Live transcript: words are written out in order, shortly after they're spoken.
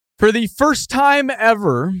For the first time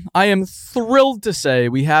ever, I am thrilled to say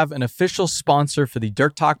we have an official sponsor for the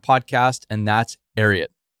Dirt Talk podcast, and that's Ariat.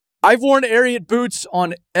 I've worn Ariat boots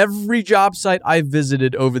on every job site I've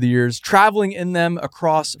visited over the years, traveling in them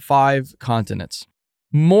across 5 continents.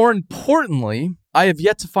 More importantly, I have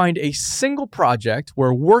yet to find a single project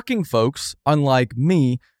where working folks, unlike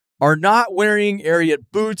me, are not wearing Ariat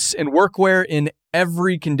boots and workwear in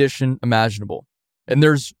every condition imaginable. And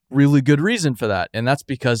there's really good reason for that, and that's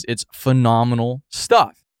because it's phenomenal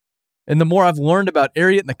stuff. And the more I've learned about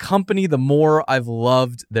Ariat and the company, the more I've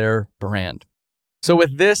loved their brand. So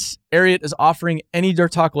with this, Ariat is offering any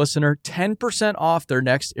Dirt Talk listener 10% off their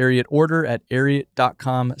next Ariat order at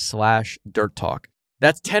ariat.com/dirttalk.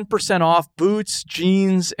 That's 10% off boots,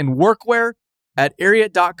 jeans, and workwear at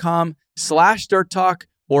ariat.com/dirttalk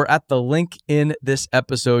or at the link in this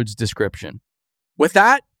episode's description. With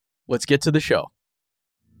that, let's get to the show.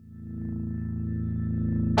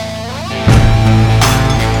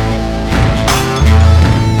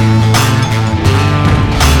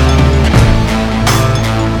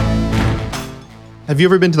 Have you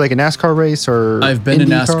ever been to like a NASCAR race or? I've been to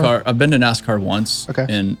IndyCar? NASCAR. I've been to NASCAR once. Okay.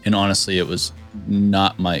 And honestly, it was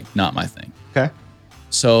not my thing. Okay.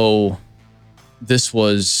 So it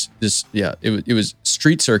was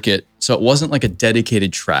street circuit. So it wasn't like a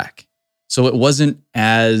dedicated track. So it wasn't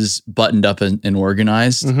as buttoned up and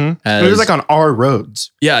organized as It was like on our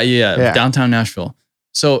roads. Yeah. Downtown Nashville.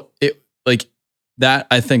 So it like that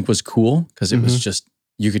I think was cool because it was just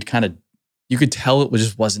you could tell it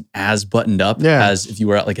just wasn't as buttoned up as if you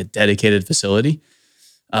were at like a dedicated facility.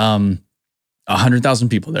 100,000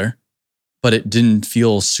 people there, but it didn't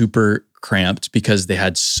feel super cramped because they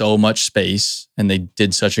had so much space and they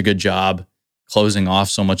did such a good job closing off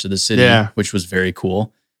so much of the city, which was very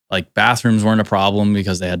cool. Like bathrooms weren't a problem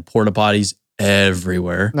because they had porta potties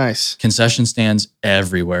everywhere. Nice. Concession stands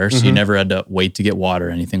everywhere. So you never had to wait to get water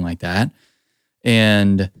or anything like that.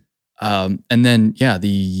 And then,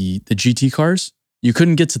 the GT cars, you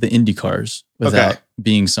couldn't get to the Indy cars without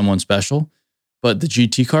being someone special. But the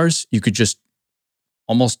GT cars, you could just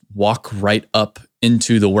almost walk right up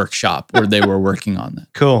into the workshop where they were working on that.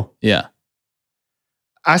 Cool. Yeah.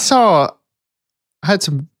 I had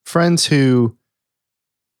some friends who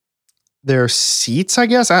their seats, I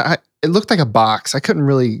guess, it looked like a box. I couldn't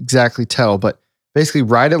really exactly tell, but basically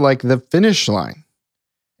right at like the finish line.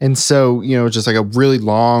 And so, just like a really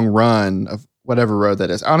long run of whatever road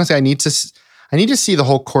that is. Honestly, I need to see the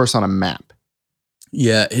whole course on a map.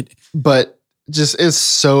 Yeah. But just is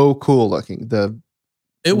so cool looking, the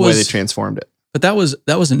way they transformed it. But that was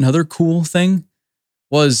another cool thing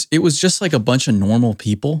was it was just like a bunch of normal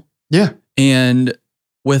people. Yeah. And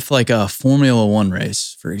with like a Formula One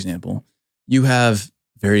race, for example, you have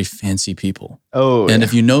very fancy people. Oh, and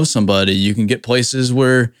if you know somebody, you can get places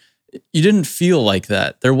where you didn't feel like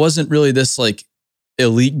that. There wasn't really this like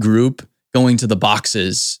elite group going to the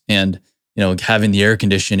boxes and, having the air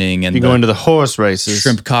conditioning and you go into the horse races,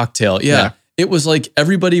 shrimp cocktail. Yeah. It was like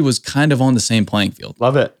everybody was kind of on the same playing field.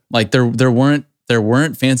 Love it. Like there weren't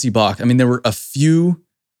fancy box. I mean, there were a few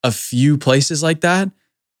places like that.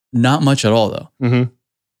 Not much at all though. Mm-hmm.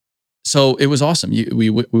 So it was awesome. We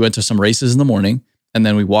went to some races in the morning and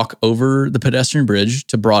then we walk over the pedestrian bridge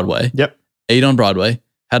to Broadway. Yep. Ate on Broadway,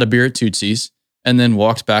 had a beer at Tootsie's, and then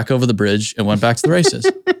walked back over the bridge and went back to the races.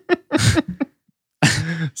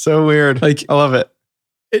 So weird. Like I love it.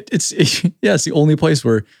 It's the only place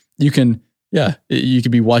where you could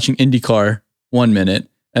be watching IndyCar 1 minute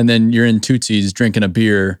and then you're in Tootsie's drinking a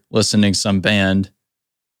beer, listening to some band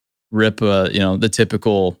rip, the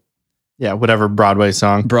typical, whatever Broadway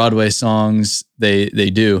songs they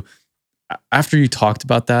do. After you talked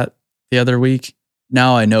about that the other week,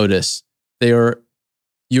 now I notice you're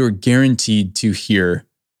guaranteed to hear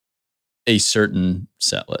a certain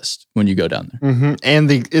set list when you go down there. Mm-hmm.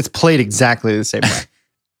 And it's played exactly the same way.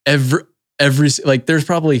 every like there's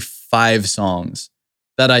probably 5 songs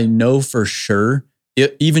that I know for sure.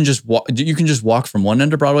 You can just walk from one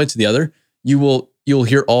end of Broadway to the other. You'll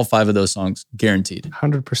hear all 5 of those songs guaranteed.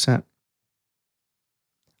 100%.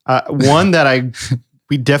 One that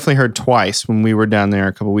we definitely heard twice when we were down there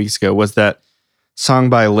a couple weeks ago was that song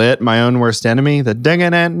by Lit, My Own Worst Enemy. The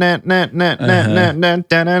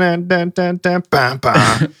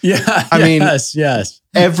yeah. I mean, yes.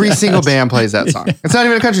 Every single band plays that song. It's not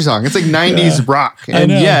even a country song. It's like 90s rock.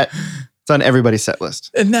 And yet it's on everybody's set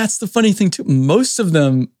list. And that's the funny thing too. Most of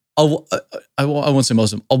them, I won't say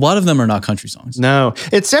most of them, a lot of them are not country songs. No,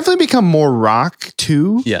 it's definitely become more rock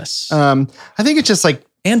too. Yes. I think it's just like,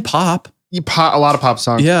 and pop. A lot of pop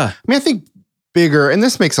songs. Yeah. I mean, I think bigger, and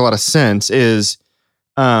this makes a lot of sense, is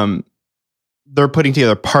they're putting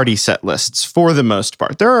together party set lists for the most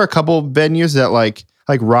part. There are a couple venues that like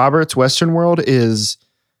Robert's Western World is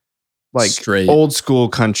like Straight. old school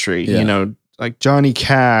country, Yeah. you know, like Johnny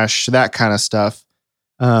Cash, that kind of stuff.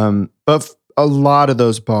 But a lot of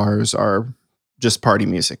those bars are just party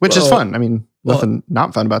music, which is Well, fun. I mean, well- nothing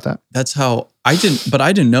not fun about that. That's how I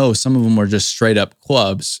didn't know some of them were just straight up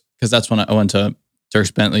clubs, because that's when I went to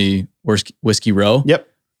Dierks Bentley Whiskey Row. Yep.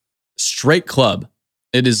 Straight club.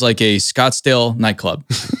 It is like a Scottsdale nightclub.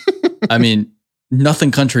 I mean,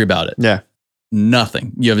 nothing country about it. Yeah.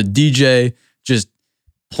 Nothing. You have a DJ just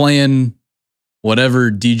playing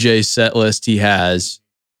whatever DJ set list he has,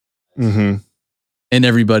 Mm-hmm. and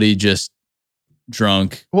everybody just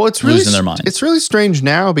drunk. Well, it's really Losing their minds. It's really strange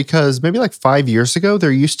now because maybe like 5 years ago,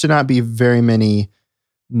 there used to not be very many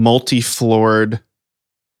multi-floored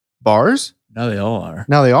bars. Now they all are.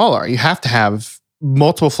 Now they all are. You have to have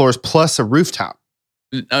multiple floors plus a rooftop.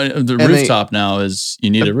 The they- rooftop now is you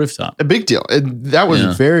need a rooftop. A big deal. That was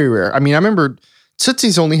Yeah. very rare. I mean, I remember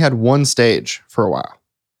Tootsie's only had one stage for a while.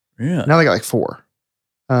 Yeah. Now they got like 4.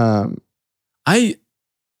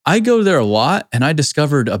 I go there a lot, and I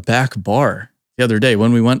discovered a back bar the other day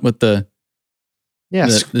when we went with the. Yeah,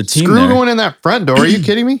 The team screw there. going in that front door. Are you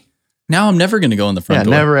kidding me? Now I'm never going to go in the front Yeah,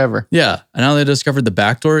 door. never ever. Yeah, and now they discovered the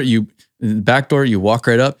back door. You walk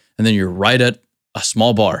right up, and then you're right at a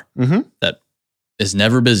small bar Mhm. that is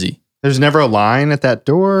never busy. There's never a line at that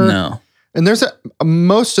door. No, And there's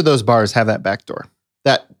most of those bars have that back door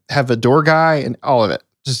that have a door guy and all of it.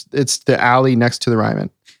 Just it's the alley next to the Ryman.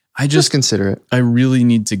 I Just just consider it. I really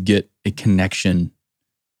need to get a connection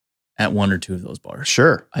at one or two of those bars.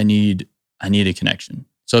 Sure. I need a connection.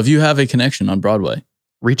 So if you have a connection on Broadway,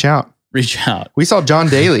 Reach out. reach out. We saw John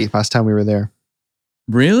Daly last time we were there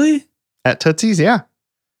Really? at Tootsie's. Yeah.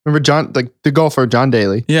 Remember John, like the golfer, John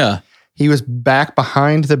Daly? Yeah. He was back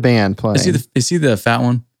behind the band playing. Is he the fat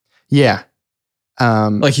one? Yeah.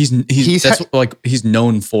 Like he's he's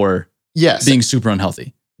known for yes. being super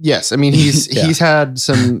unhealthy. Yes. I mean, Yeah. he's had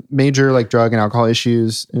some major like drug and alcohol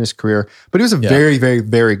issues in his career, but he was a Yeah. very, very,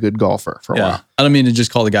 very good golfer for a Yeah. while. I don't mean to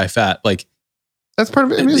just call the guy fat. Like That's part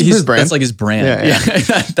of it. I mean, it's his brand. that's like his brand. Yeah, Yeah.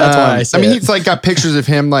 yeah. That's why I say I mean, it. he's like got pictures of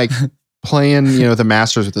him like playing, the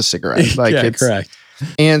Masters with a cigarette. Like yeah, it's correct.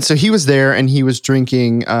 And so he was there and he was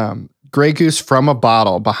drinking Grey Goose from a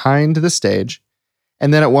bottle behind the stage.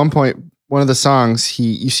 And then at one point, one of the songs,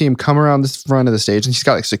 you see him come around the front of the stage and he's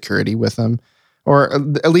got like security with him. Or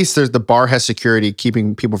at least the bar has security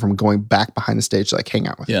keeping people from going back behind the stage to like hang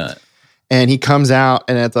out with him. Yeah. And he comes out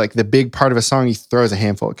and at like the big part of a song, he throws a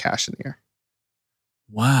handful of cash in the air.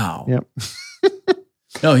 Wow. Yep.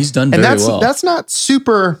 No, he's done And very well. that's not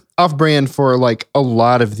super off brand for like a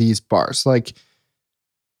lot of these bars. Like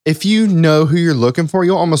if you know who you're looking for,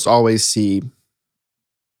 you'll almost always see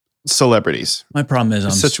celebrities. My problem is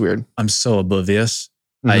It's such weird. I'm so oblivious.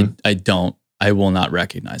 Mhm. I will not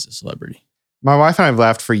recognize a celebrity. My wife and I have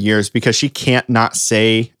laughed for years because she can't not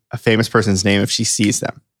say a famous person's name if she sees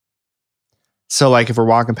them. So like if we're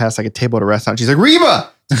walking past like a table at a restaurant, she's like,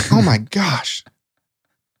 Reba! Oh my gosh.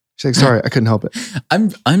 She's like, sorry, I couldn't help it.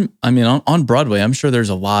 On Broadway, I'm sure there's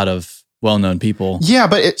a lot of well-known people Yeah,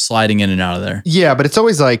 but sliding in and out of there. it's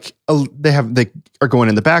always like they are going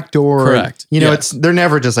in the back door. Correct. And, Yeah. they're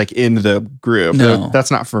never just like in the group. No.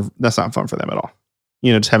 That's not fun for them at all.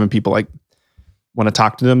 Just having people like want to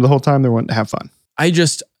talk to them the whole time. They want to have fun.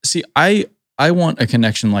 I want a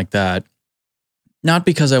connection like that, not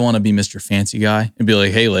because I want to be Mr. Fancy Guy and be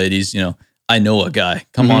like, hey ladies, I know a guy,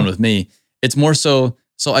 come Mhm. on with me. It's more so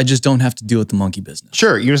I just don't have to deal with the monkey business.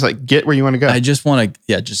 Sure, you just like get where you want to go. I just want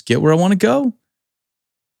to, just get where I want to go.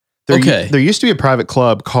 There used to be a private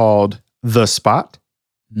club called The Spot,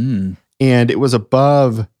 Mm. and it was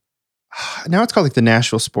above. Now it's called like the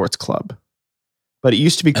Nashville Sports Club, but it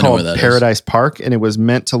used to be I know where called that is. Paradise Park, and it was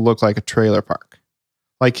meant to look like a trailer park.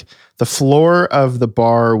 Like the floor of the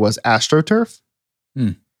bar was AstroTurf.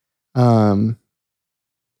 Hmm.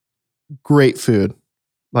 Great food,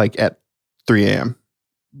 like at 3 a.m.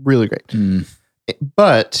 Really great. Mm.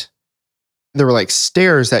 But there were like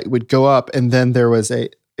stairs that would go up, and then there was a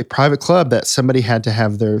private club that somebody had to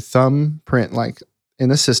have their thumbprint like in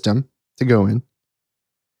the system to go in.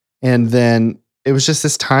 And then it was just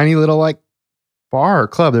this tiny little like bar or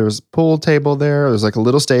club. There was a pool table there. There was like a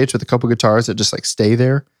little stage with a couple guitars that just like stay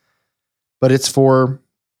there. But it's for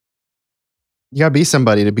you gotta be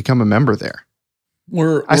somebody to become a member there.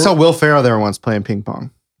 I saw Will Ferrell there once playing ping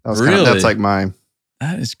pong. That was Really? that's like my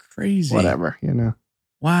that is crazy. whatever,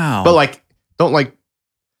 Wow. But like, don't like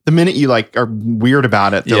the minute you like are weird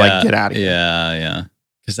about it, they're like, get out of here. Yeah.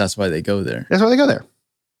 Because that's why they go there. That's why they go there.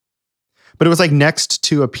 But it was like next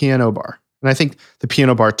to a piano bar. And I think the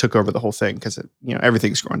piano bar took over the whole thing because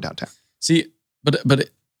everything's growing downtown. See, but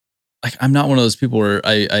like I'm not one of those people where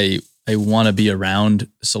I want to be around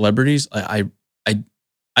celebrities. I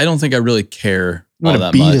don't think I really care You all want to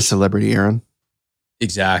that beat much. a celebrity, Aaron.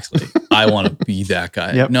 Exactly. I want to be that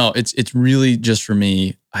guy. Yep. No, it's really just for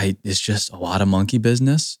me. It's just a lot of monkey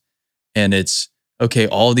business, and it's okay.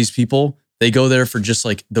 All of these people, they go there for just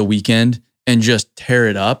like the weekend and just tear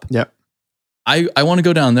it up. Yep. I want to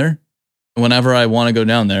go down there whenever I want to go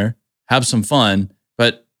down there, have some fun,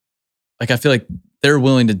 but like I feel like they're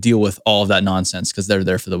willing to deal with all of that nonsense because they're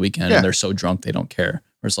there for the weekend and they're so drunk they don't care.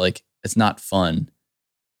 Whereas like it's not fun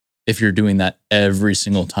if you're doing that every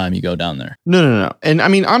single time you go down there. No. And I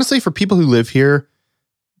mean, honestly, for people who live here,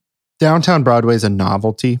 downtown Broadway is a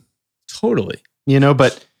novelty, Totally.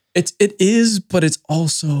 but It is, but it's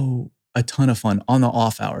also a ton of fun on the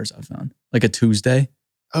off hours I've found. Like a Tuesday.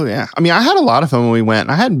 oh yeah. I mean, I had a lot of fun when we went.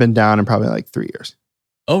 I hadn't been down in probably like 3 years.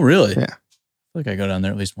 Oh, really? Yeah. I feel like I go down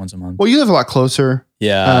there at least once a month. Well, you live a lot closer.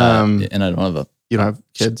 Yeah. And I don't have You don't have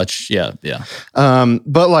kids. Yeah.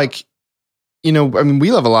 But like, I mean,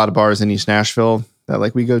 we love a lot of bars in East Nashville that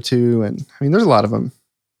like we go to. And I mean, there's a lot of them.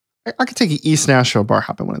 I could take an East Nashville bar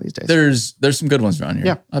hopping one of these days. There's some good ones around here.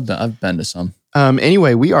 Yeah. I've been to some.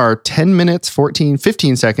 Anyway, we are 10 minutes, 15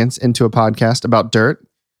 seconds into a podcast about dirt.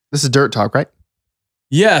 This is Dirt Talk, right?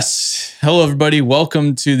 Yes. Hello, everybody.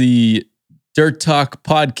 Welcome to the Dirt Talk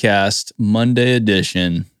Podcast, Monday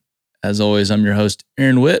edition. As always, I'm your host,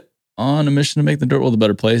 Aaron Witt, on a mission to make the dirt world a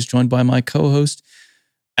better place, joined by my co-host,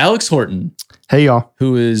 Alex Horton, Hey, y'all.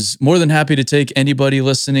 who is more than happy to take anybody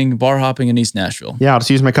listening bar hopping in East Nashville. Yeah, I'll just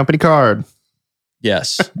use my company card.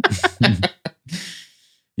 Yes.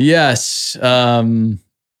 Yes. But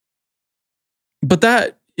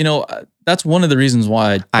that, that's one of the reasons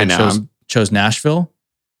why I know. chose Nashville.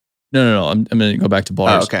 No. I'm going to go back to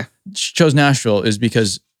bars. Oh, okay. Chose Nashville is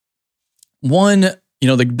because one,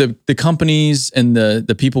 the companies and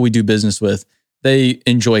the people we do business with, they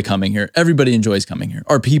enjoy coming here. Everybody enjoys coming here.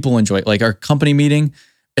 Our people enjoy it. Like our company meeting,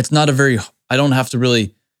 it's not I don't have to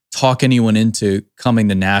really talk anyone into coming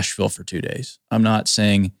to Nashville for 2 days. I'm not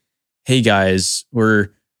saying, hey guys, we're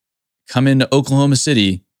coming to Oklahoma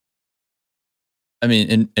City. I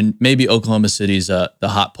mean, and maybe Oklahoma City's the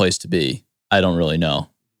hot place to be. I don't really know.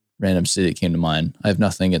 Random city came to mind. I have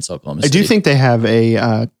nothing against Oklahoma City. I do think they have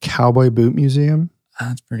a cowboy boot museum.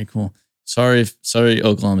 That's pretty cool. Sorry,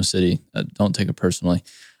 Oklahoma City. Don't take it personally.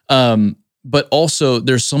 But also,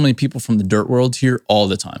 there's so many people from the dirt world here all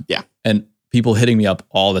the time. Yeah. And people hitting me up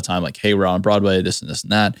all the time, like, hey, we're on Broadway, this and this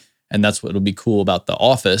and that. And that's what'll be cool about The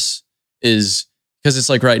Office is because it's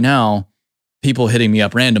like right now, people hitting me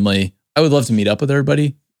up randomly. I would love to meet up with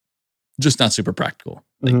everybody, just not super practical.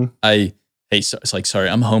 Like it's like, sorry,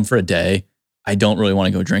 I'm home for a day. I don't really want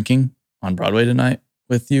to go drinking on Broadway tonight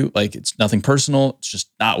with you. Like it's nothing personal. It's just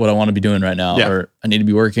not what I want to be doing right now. Yeah. Or I need to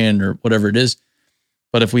be working or whatever it is.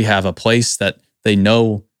 But if we have a place that they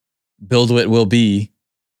know BuildWitt will be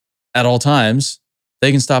at all times,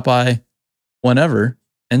 they can stop by whenever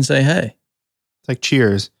and say, hey. It's like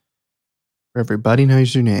Cheers. Everybody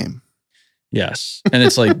knows your name. Yes. And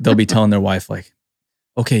it's like, they'll be telling their wife like,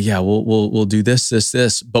 okay, yeah, we'll do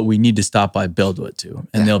this, but we need to stop by BuildWitt too.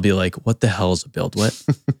 And they'll be like, what the hell is a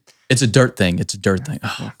BuildWitt? It's a dirt thing. It's a dirt thing.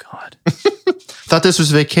 Oh God. Thought this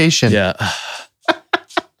was vacation. Yeah.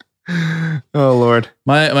 Oh Lord.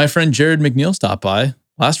 My friend Jared McNeil stopped by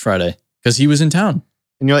last Friday because he was in town.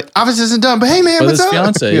 And you're like, office isn't done, but hey man, With what's his up?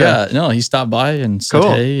 fiance. Yeah. No, he stopped by and said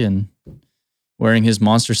Cool. hey and wearing his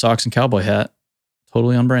monster socks and cowboy hat.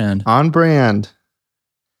 Totally on brand. On brand.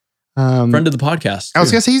 Friend of the podcast. I was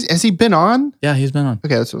too. gonna say, has he been on? Yeah, he's been on.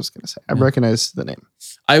 Okay, that's what I was gonna say. I Yeah. recognize the name.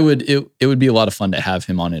 It would be a lot of fun to have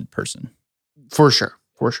him on in person. For sure.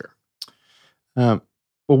 Well,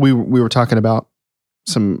 we were talking about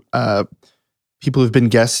some people who've been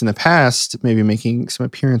guests in the past, maybe making some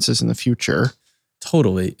appearances in the future.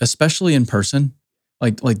 Totally. Especially in person.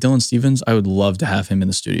 Like Dylan Stevens, I would love to have him in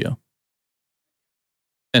the studio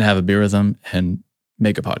and have a beer with him and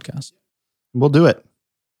make a podcast. We'll do it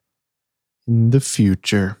in the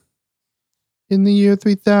future. In the year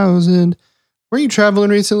 3000. Were you traveling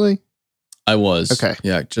recently? I was. Okay.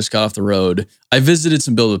 Yeah, just got off the road. I visited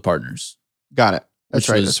some BuildWitt partners. Got it. That's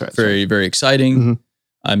which right. was That's right. Very, very exciting. Mhm.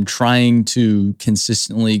 I'm trying to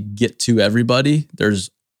consistently get to everybody. There's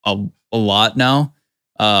a lot now.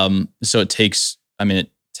 So it takes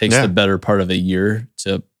Yeah. the better part of a year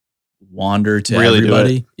to wander to Really do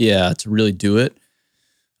everybody. Yeah, to really do it.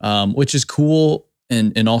 Which is cool.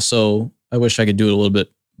 And also I wish I could do it a little bit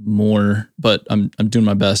more, but I'm doing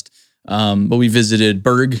my best. But we visited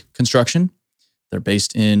Berg Construction. They're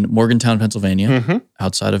based in Morgantown, Pennsylvania, Mhm.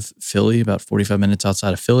 outside of Philly, about 45 minutes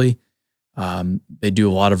outside of Philly. They do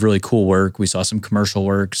a lot of really cool work. We saw some commercial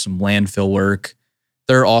work, some landfill work.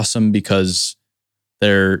 They're awesome because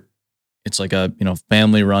it's like a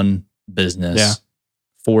family run business. Yeah.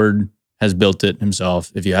 Ford has built it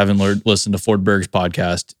himself. If you haven't listened to Ford Berg's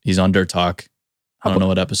podcast, he's on Dirt Talk. I don't know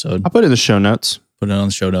what episode. I'll put it in the show notes. Put it on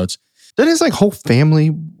the show notes. Did his like whole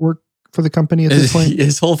family work for the company at this point?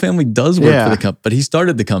 His whole family does work Yeah. for the company, but he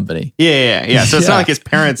started the company. Yeah. So it's not like his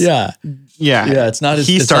parents. Yeah. Yeah. It's not his,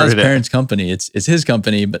 He it's not his started it. parents' company. It's his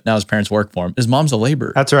company, but now his parents work for him. His mom's a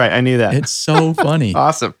laborer. That's right. I knew that. It's so funny.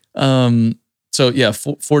 Awesome. So yeah,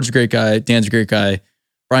 Ford's a great guy. Dan's a great guy.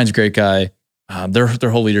 Brian's a great guy. Their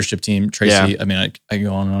whole leadership team, Tracy. Yeah. I mean, I can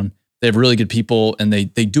go on and on. They have really good people, and they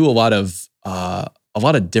do a lot of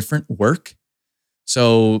different work.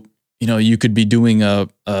 So you could be doing a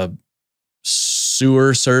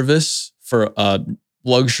sewer service for a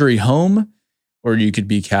luxury home, or you could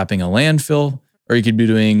be capping a landfill, or you could be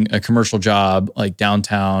doing a commercial job like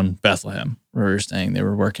downtown Bethlehem, where we were staying. They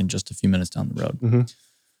were working just a few minutes down the road. Mhm.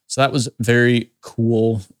 So that was very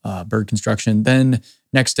cool. Berg Construction. Then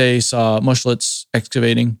next day saw Muschlitz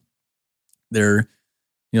Excavating. Their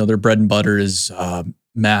bread and butter is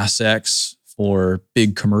Mass X for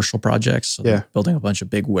big commercial projects. So they're building a bunch of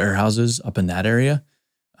big warehouses up in that area.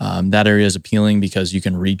 That area is appealing because you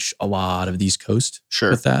can reach a lot of the East Coast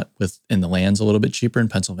with that, and the land's a little bit cheaper in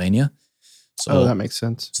Pennsylvania. So that makes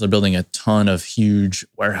sense. So they're building a ton of huge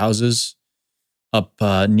warehouses up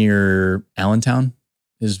near Allentown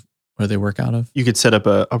is where they work out of. You could set up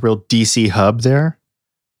a real DC hub there,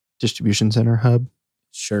 distribution center hub.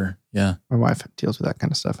 Sure. Yeah. My wife deals with that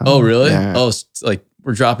kind of stuff. Oh, really? Yeah. Oh, it's like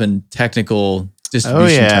we're dropping technical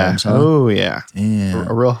distribution terms. Huh? Oh, yeah. Damn.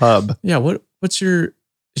 A real hub. Yeah. What's your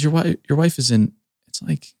wife? Your wife is in. It's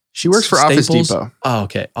like she works for Staples? Office Depot. Oh,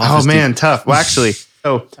 okay. Office Depot. Tough. Well, actually,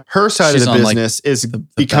 her side She's of the on, like, business is the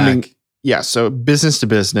becoming back. So business to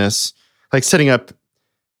business, like setting up.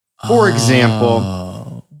 For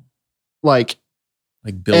example, like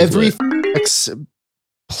build every it.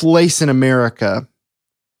 place in America,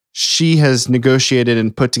 she has negotiated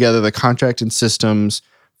and put together the contract and systems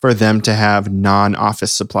for them to have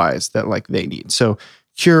non-office supplies that like they need. So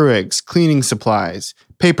Keurigs, cleaning supplies,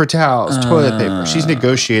 paper towels, toilet paper. She's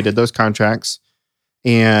negotiated those contracts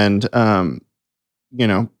and,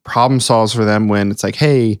 problem solves for them when it's like,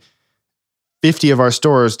 hey, 50 of our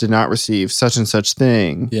stores did not receive such and such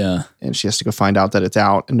thing. Yeah. And she has to go find out that it's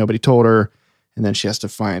out and nobody told her. And then she has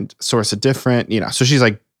to source a different, so she's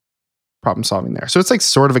like problem solving there. So it's like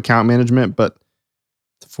sort of account management, but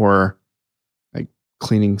for like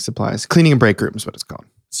cleaning supplies, cleaning and break room is what it's called.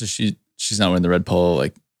 So she's not wearing the red polo.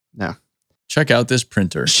 Like, no. Check out this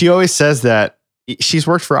printer. She always says that she's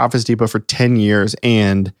worked for Office Depot for 10 years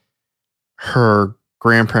and her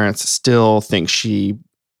grandparents still think she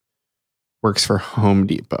works for Home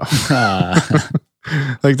Depot.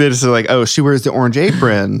 Like they just are like, oh, she wears the orange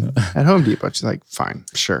apron at Home Depot. She's like, fine,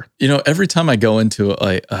 sure. Every time I go into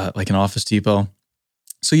like an Office Depot,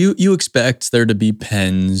 so you expect there to be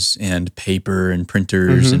pens and paper and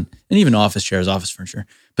printers and even office chairs, office furniture.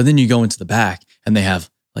 But then you go into the back and they have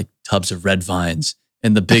like tubs of red vines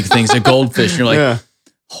and the big things of goldfish. And you're like,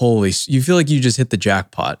 holy, you feel like you just hit the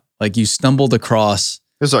jackpot. Like you stumbled across.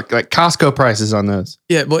 There's like Costco prices on those.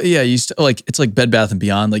 Yeah, well, yeah, it's like Bed Bath &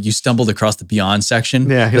 Beyond. Like you stumbled across the Beyond section.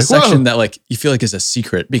 Yeah, the like, section whoa. that like you feel like is a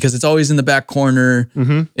secret because it's always in the back corner.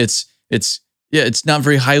 Mm-hmm. It's not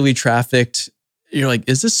very highly trafficked. You're like,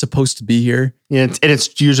 is this supposed to be here? Yeah, and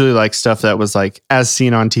it's usually like stuff that was like as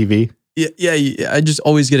seen on TV. Yeah. I just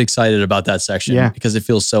always get excited about that section because it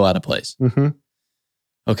feels so out of place. Mm-hmm.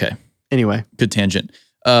 Okay. Anyway, good tangent.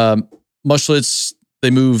 Muschlitz,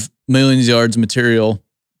 they move millions of yards of material,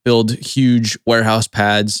 build huge warehouse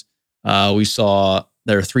pads. We saw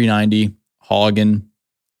their 390 Hagen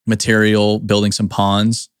material building some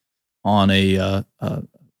ponds on a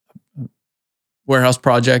warehouse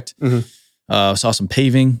project. Mm-hmm. Saw some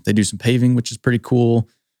paving. They do some paving, which is pretty cool.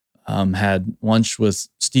 Had lunch with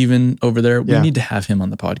Steven over there. We need to have him on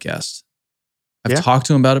the podcast. I've talked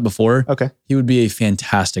to him about it before. Okay. He would be a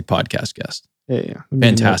fantastic podcast guest. Yeah.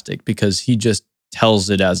 Fantastic, because he just tells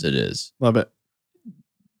it as it is. Love it.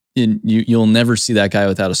 And you'll never see that guy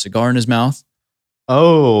without a cigar in his mouth.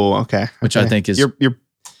 Oh, okay. Which I think is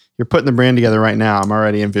you're putting the brand together right now. I'm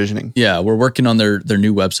already envisioning. Yeah, we're working on their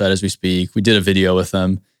new website as we speak. We did a video with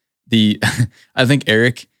them. I think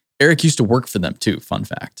Eric used to work for them too. Fun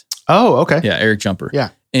fact. Oh, okay. Yeah, Eric Jumper. Yeah,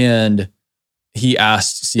 and he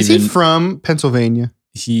asked Steven. Is he from Pennsylvania?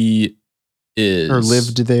 He is, or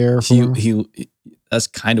lived there. He that's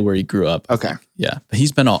kind of where he grew up. Okay. Yeah. But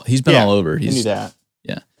he's been all over. I knew that.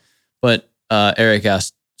 But Eric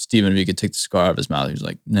asked Steven if he could take the cigar out of his mouth. He was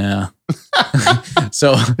like, nah.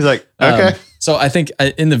 So He's like, okay. So I think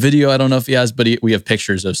in the video, I don't know if he has, but we have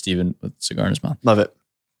pictures of Steven with a cigar in his mouth. Love it.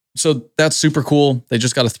 So that's super cool. They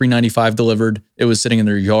just got a 395 delivered. It was sitting in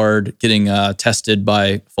their yard getting tested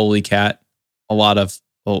by Foley Cat. A lot of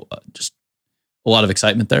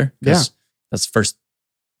excitement there. Yeah. That's the first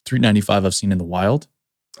 395 I've seen in the wild.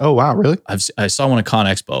 Oh, wow. Really? I saw one at Con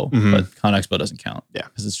Expo, Mhm. but Con Expo doesn't count. Yeah.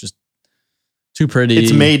 Because it's just too pretty.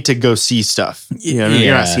 It's made to go see stuff. You know,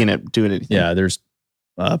 you're not Yeah. seeing it doing anything. Yeah, there's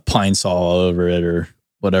pine saw all over it or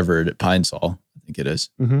whatever pine saw, I think it is.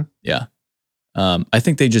 Mhm. Yeah. I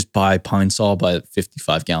think they just buy pine saw by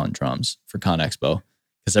 55-gallon drums for Con Expo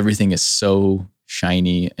because everything is so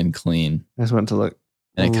shiny and clean. I just went to look.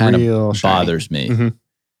 And it kind real of shiny. bothers me.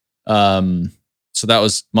 Mhm. So that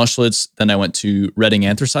was Mushlets. Then I went to Redding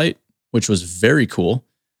Anthracite, which was very cool.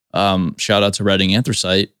 Shout out to Redding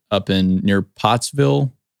Anthracite up near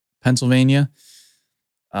Pottsville, Pennsylvania.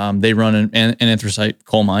 They run an anthracite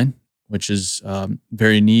coal mine, which is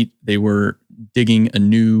very neat. They were digging a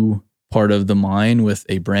new part of the mine with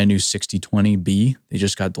a brand new 6020B. They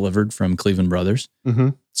just got delivered from Cleveland Brothers.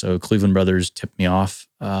 Mhm. So Cleveland Brothers tipped me off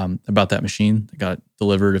about that machine. It got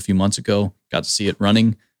delivered a few months ago. Got to see it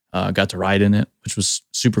running. Got to ride in it, which was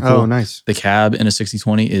super cool. Oh, nice. The cab in a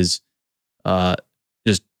 6020 is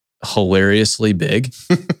just hilariously big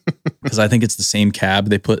because I think it's the same cab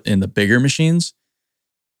they put in the bigger machines.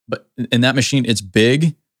 But in that machine, it's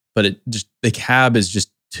big, but the cab is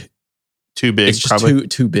just Too big, it's just probably.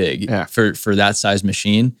 too big Yeah. for that size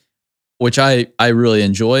machine, which I really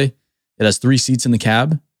enjoy. It has 3 seats in the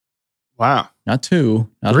cab, Wow. not 2,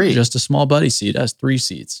 not 3. just a small buddy seat. It has 3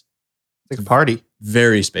 seats. Like a party.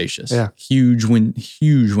 Very spacious. Yeah. Huge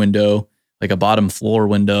window, like a bottom floor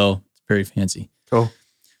window. It's very fancy. Cool.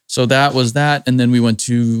 So that was that. And then we went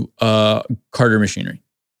to Carter Machinery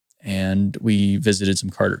and we visited some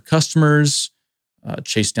Carter customers,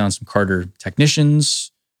 chased down some Carter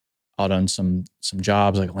technicians out on some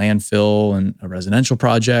jobs like landfill and a residential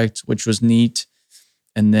project, which was neat.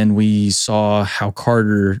 And then we saw how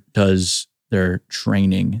Carter does their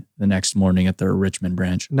training the next morning at their Richmond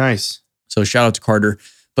branch. Nice. So shout out to Carter.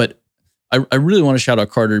 But I really want to shout out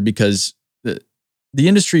Carter because the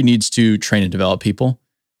industry needs to train and develop people.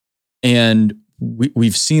 And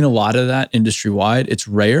we've seen a lot of that industry-wide. It's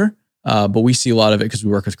rare, but we see a lot of it because we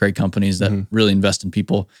work with great companies that Mhm. really invest in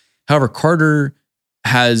people. However, Carter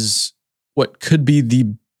has what could be the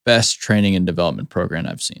best training and development program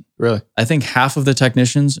I've seen. Really? I think half of the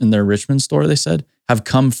technicians in their Richmond store, they said, have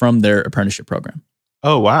come from their apprenticeship program,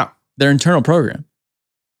 Oh, wow. their internal program,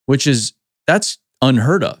 that's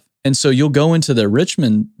unheard of. And so you'll go into the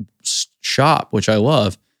Richmond shop, which I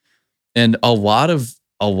love, and a lot of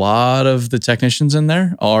the technicians in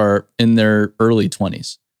there are in their early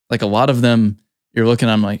 20s. Like a lot of them, you're looking,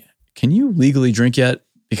 I'm like, can you legally drink yet?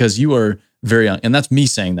 Because you are very young. And that's me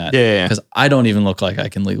saying that. Yeah. Because I don't even look like I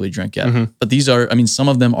can legally drink yet. Mhm. But some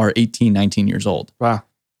of them are 18, 19 years old, Wow.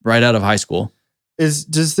 right out of high school.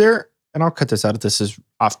 Does there, and I'll cut this out if this is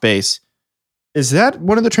off base. Is that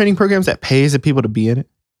one of the training programs that pays the people to be in it?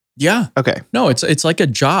 Yeah. Okay. No, it's like a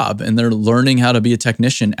job and they're learning how to be a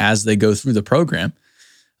technician as they go through the program.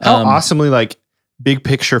 How awesomely like big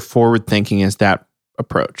picture forward thinking is that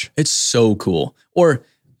approach? It's so cool. Or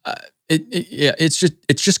it's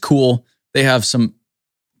just cool. They have some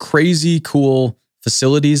crazy cool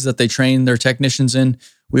facilities that they train their technicians in.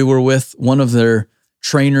 We were with one of their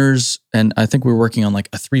trainers and I think we were working on like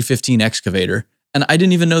a 315 excavator and I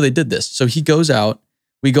didn't even know they did this. So he goes out,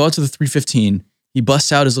 we go out to the 315, he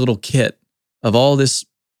busts out his little kit of all these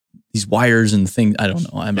wires and things. I don't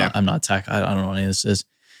know. I'm not tech. I don't know what any of this is.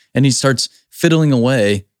 And he starts fiddling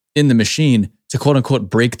away in the machine to quote unquote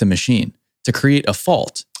break the machine to create a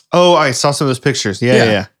fault. Oh, I saw some of those pictures.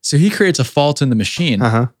 Yeah. So he creates a fault in the machine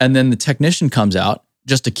Uh-huh. and then the technician comes out,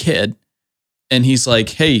 just a kid, and he's like,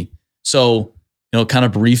 hey, so, kind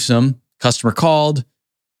of briefs him. Customer called,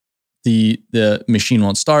 the machine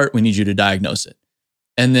won't start. We need you to diagnose it.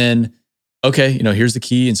 And then, okay, here's the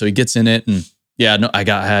key. And so he gets in it and I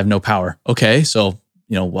have no power. Okay. So,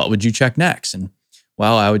 what would you check next? And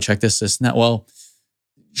well, I would check this and that. Well,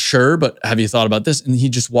 sure. But have you thought about this? And he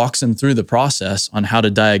just walks him through the process on how to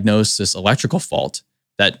diagnose this electrical fault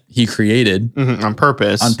that he created Mhm. On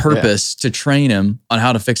purpose. to train him on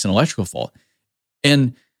how to fix an electrical fault.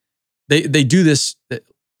 And they do this.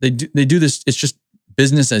 They do this. It's just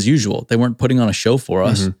business as usual. They weren't putting on a show for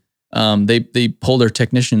us. They pull their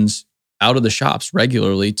technicians out of the shops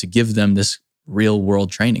regularly to give them this real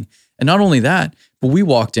world training. And not only that, but we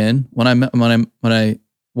walked in when I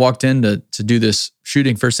walked in to do this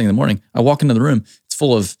shooting first thing in the morning. I walk into the room. It's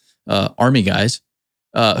full of Army guys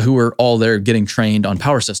who are all there getting trained on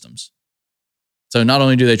power systems. So not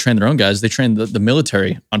only do they train their own guys, they train the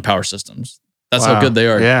military on power systems. That's how good they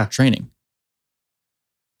are at training.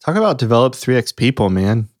 Talk about develop 3X people,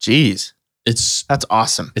 man. Jeez. That's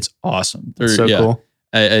awesome. It's awesome. That's so cool.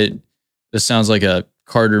 This sounds like a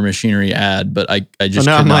Carter Machinery ad, but I just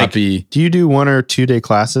could not be. Do you do 1 or 2 day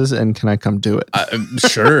classes, and can I come do it?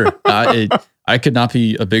 Sure. I could not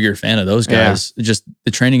be a bigger fan of those guys. Yeah. Just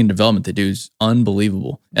the training and development they do is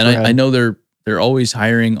unbelievable. And I know they're always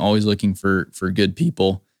hiring, always looking for good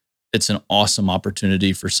people. It's an awesome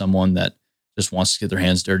opportunity for someone that just wants to get their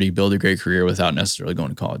hands dirty, build a great career without necessarily going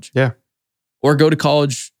to college. Yeah. Or go to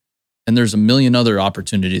college, and there's a million other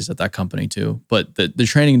opportunities at that company too. But the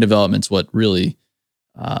training and development's what really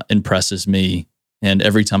impresses me. And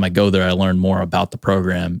every time I go there, I learn more about the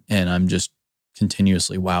program, and I'm just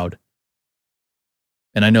continuously wowed.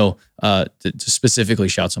 And I know to specifically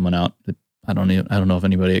shout someone out, I don't know if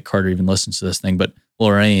anybody at Carter even listens to this thing, but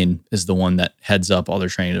Lorraine is the one that heads up all their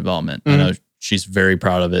training and development. Mm-hmm. I know she's very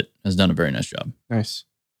proud of it, has done a very nice job. Nice.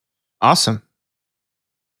 Awesome.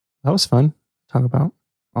 That was fun. Talk about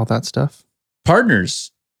all that stuff.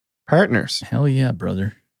 Partners. Hell yeah,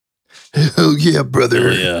 brother. Hell yeah,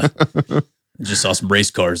 brother. Hell yeah. I just saw some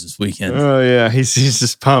race cars this weekend. Oh yeah. He's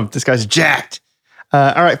just pumped. This guy's jacked. All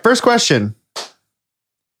right. First question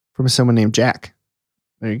from someone named Jack.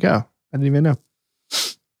 There you go. I didn't even know.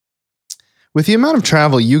 With the amount of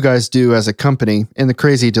travel you guys do as a company and the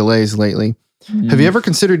crazy delays lately, have you ever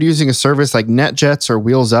considered using a service like NetJets or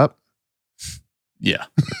Wheels Up? Yeah.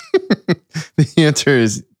 The answer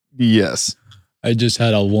is yes. I just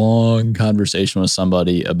had a long conversation with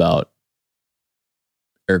somebody about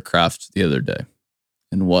aircraft the other day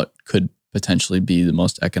and what could potentially be the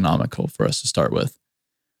most economical for us to start with.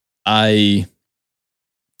 Can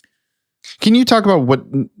you talk about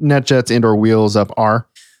what NetJets and or Wheels Up are?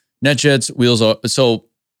 NetJets, Wheels Up. So,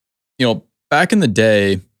 back in the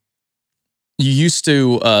day, you used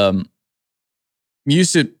to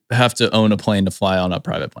have to own a plane to fly on a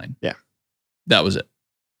private plane. Yeah. That was it.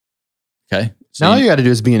 Okay. So now all you got to do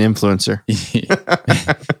is be an influencer.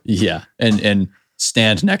 Yeah. And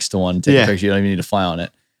stand next to one, take a picture. You don't even need to fly on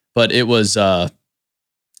it. But it was,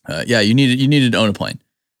 you needed to own a plane.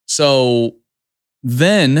 So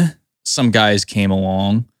then some guys came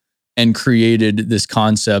along and created this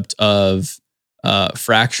concept of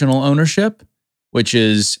fractional ownership, which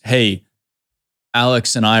is, hey,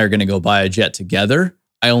 Alex and I are going to go buy a jet together.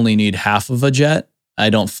 I only need half of a jet. I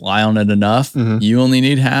don't fly on it enough. Mm-hmm. You only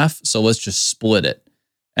need half. So let's just split it.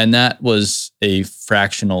 And that was a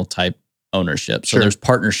fractional type ownership. So there's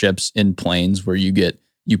partnerships in planes where you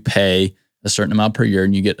pay a certain amount per year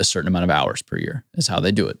and you get a certain amount of hours per year is how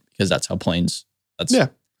they do it, because that's how planes.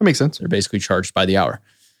 That makes sense. They're basically charged by the hour.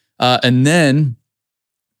 And then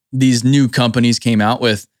these new companies came out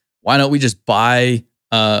with, why don't we just buy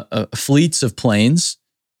fleets of planes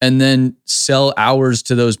and then sell hours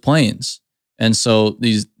to those planes? And so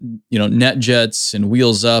these, NetJets and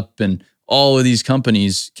Wheels Up and all of these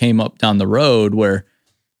companies came up down the road where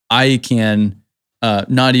I can,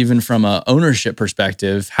 not even from an ownership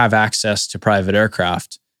perspective, have access to private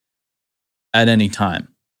aircraft at any time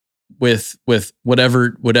with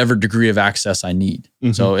whatever degree of access I need.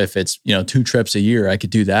 Mm-hmm. So if it's, 2 trips a year, I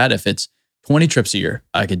could do that. If it's 20 trips a year,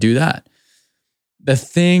 I could do that. The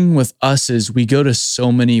thing with us is we go to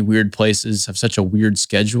so many weird places, have such a weird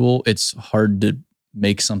schedule. It's hard to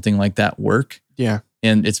make something like that work. Yeah.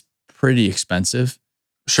 And it's pretty expensive.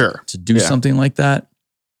 Sure. To do something like that.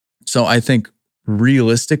 So I think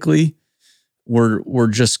realistically, we're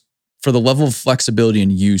just, for the level of flexibility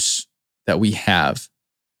and use that we have,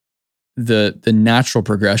 the natural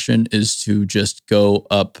progression is to just go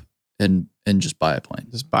up and just buy a plane.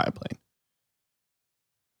 Just buy a plane.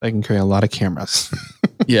 I can carry a lot of cameras.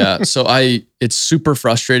 Yeah. So it's super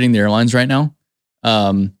frustrating, the airlines right now.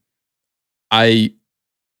 I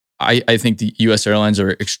think the US airlines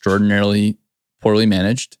are extraordinarily poorly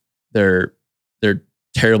managed. They're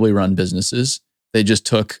terribly run businesses. They just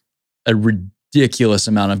took a ridiculous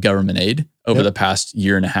amount of government aid over the past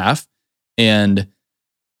year and a half. And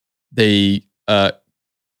they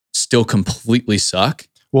still completely suck.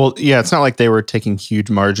 Well, yeah, it's not like they were taking huge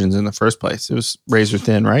margins in the first place. It was razor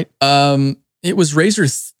thin, right? It was razor.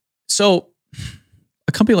 So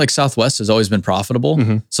a company like Southwest has always been profitable.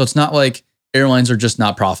 Mm-hmm. So it's not like airlines are just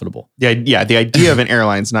not profitable. Yeah. The idea of an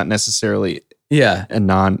airline is not necessarily a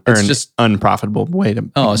just unprofitable way to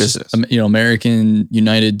do business. American,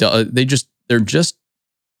 United, they're just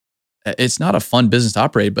it's not a fun business to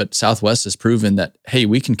operate, but Southwest has proven that, hey,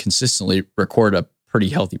 we can consistently record a pretty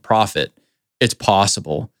healthy profit. It's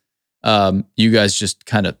possible. You guys just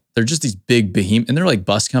they're just these big behemoths, and they're like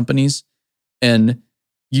bus companies, and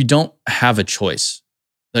you don't have a choice.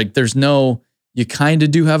 Like you kind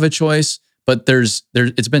of do have a choice, but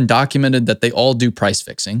it's been documented that they all do price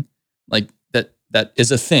fixing. Like that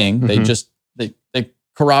is a thing. Mm-hmm. They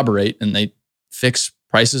corroborate and they fix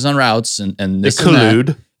prices on routes and this they collude.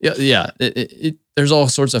 And that. Yeah. There's all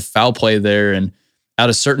sorts of foul play there. And out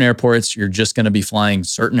of certain airports, you're just going to be flying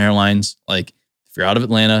certain airlines. Like if you're out of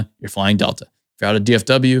Atlanta, you're flying Delta. If you're out of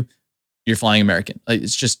DFW, you're flying American. Like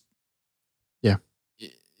it's just,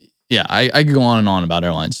 yeah. I could go on and on about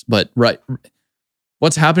airlines, but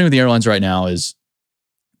what's happening with the airlines right now is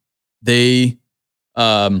they're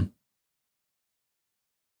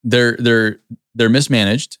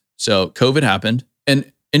mismanaged. So COVID happened,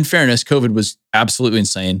 and in fairness, COVID was absolutely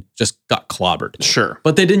insane. Just got clobbered. Sure.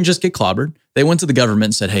 But they didn't just get clobbered. They went to the government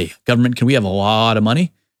and said, hey, government, can we have a lot of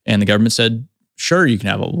money? And the government said, sure, you can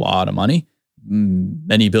have a lot of money,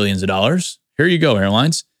 many billions of dollars. Here you go,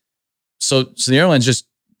 airlines. So the airlines just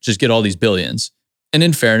get all these billions. And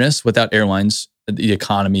in fairness, without airlines, the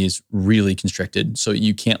economy is really constricted. So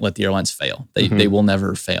you can't let the airlines fail. They will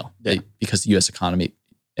never fail because the U.S. economy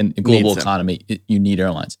and global economy, you need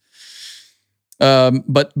airlines.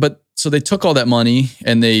 But so they took all that money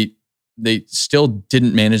and they still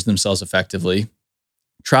didn't manage themselves effectively.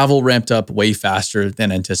 Travel ramped up way faster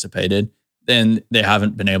than anticipated. Then they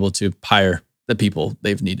haven't been able to hire the people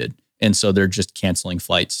they've needed. And so they're just canceling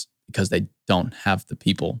flights because they don't have the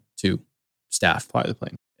people to staff fly the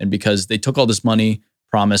plane. And because they took all this money,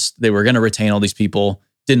 promised they were going to retain all these people,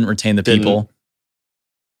 didn't retain the people.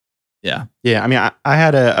 Yeah. Yeah. I mean, I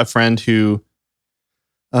had a friend who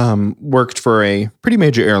worked for a pretty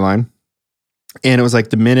major airline. And it was like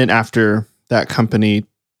the minute after that company,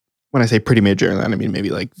 when I say pretty major airline, I mean maybe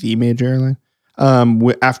like the major airline.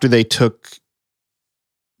 After they took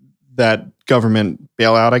that government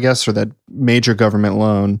bailout, I guess, or that major government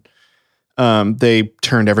loan, they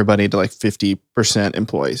turned everybody to like 50%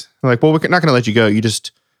 employees. They're like, well, we're not going to let you go. You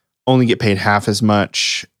just only get paid half as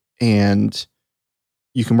much, and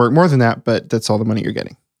you can work more than that, but that's all the money you're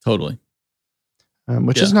getting. Totally.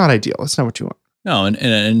 Which is not ideal. That's not what you want. No,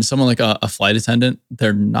 and someone like a flight attendant,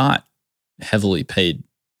 they're not heavily paid.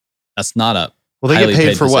 That's not a well. They get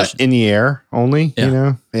paid for position. What, in the air only? Yeah. You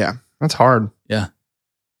know, yeah, that's hard. Yeah, and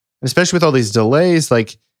especially with all these delays,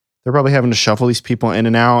 like they're probably having to shuffle these people in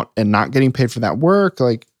and out and not getting paid for that work.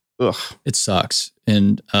 Like, ugh, it sucks.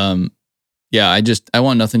 And I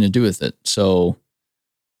want nothing to do with it. So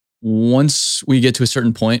once we get to a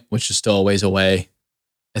certain point, which is still a ways away,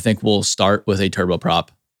 I think we'll start with a turboprop,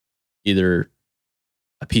 either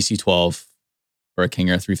a PC-12 or a King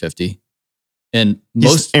Air 350. And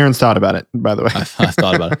Aaron's thought about it, by the way. I've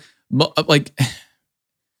thought about it. Like,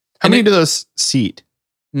 how many do those seat?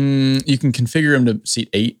 You can configure them to seat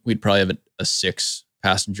 8. We'd probably have a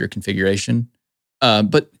 6-passenger configuration.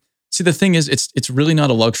 But see, the thing is, it's really not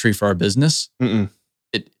a luxury for our business. Mm-mm.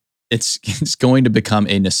 It's going to become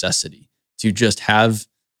a necessity to just have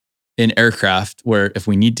an aircraft where if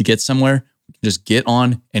we need to get somewhere, we can just get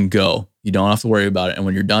on and go. You don't have to worry about it. And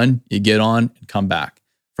when you're done, you get on and come back.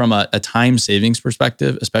 From a time savings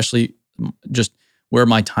perspective, especially just where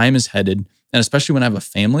my time is headed, and especially when I have a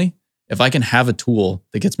family, if I can have a tool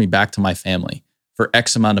that gets me back to my family for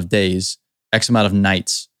X amount of days, X amount of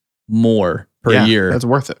nights, more per year, that's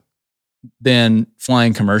worth it. Than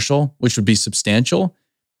flying commercial, which would be substantial.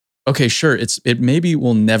 Okay, sure, it maybe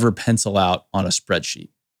will never pencil out on a spreadsheet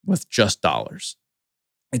with just dollars.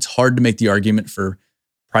 It's hard to make the argument for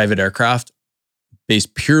private aircraft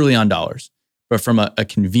based purely on dollars. But from a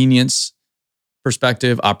convenience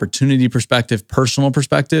perspective, opportunity perspective, personal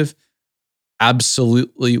perspective,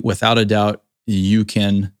 absolutely, without a doubt, you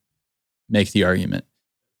can make the argument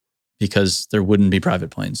because there wouldn't be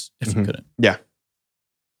private planes if you couldn't. Yeah.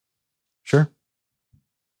 Sure.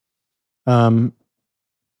 Well,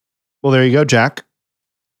 there you go, Jack.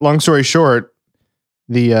 Long story short,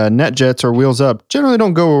 the NetJets or Wheels Up generally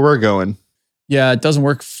don't go where we're going. Yeah, it doesn't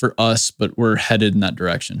work for us, but we're headed in that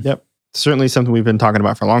direction. Yep. Certainly something we've been talking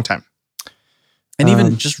about for a long time. And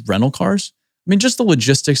even just rental cars. I mean, just the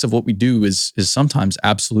logistics of what we do is sometimes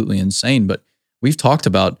absolutely insane. But we've talked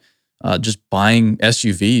about just buying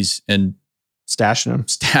SUVs and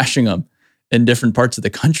stashing them in different parts of the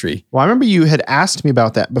country. Well, I remember you had asked me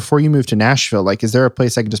about that before you moved to Nashville. Like, is there a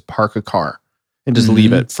place I can just park a car and just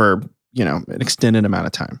leave it for, an extended amount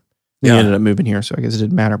of time? You ended up moving here, so I guess it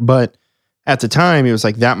didn't matter. But at the time, it was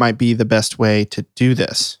like, that might be the best way to do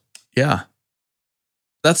this. Yeah.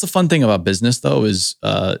 that's the fun thing about business though, is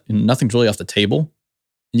nothing's really off the table.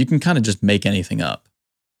 You can kind of just make anything up.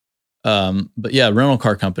 But yeah, rental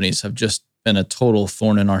car companies have just been a total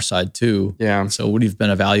thorn in our side too. Yeah. So we've been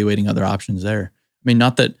evaluating other options there. I mean,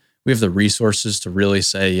 not that we have the resources to really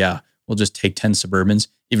say, yeah, we'll just take 10 Suburbans,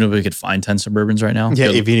 even if we could find 10 Suburbans right now. Yeah,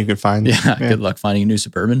 if you could find. Yeah, good luck finding a new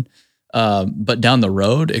Suburban. But down the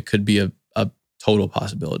road, it could be a total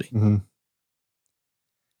possibility. Mm-hmm.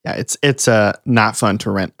 Yeah, it's not fun to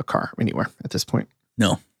rent a car anywhere at this point.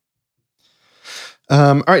 No.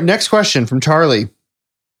 All right, next question from Charlie.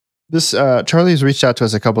 This Charlie has reached out to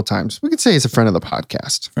us a couple times. We could say he's a friend of the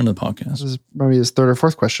podcast. Friend of the podcast. This is maybe his third or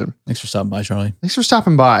fourth question. Thanks for stopping by, Charlie. Thanks for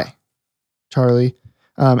stopping by, Charlie.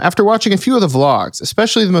 After watching a few of the vlogs,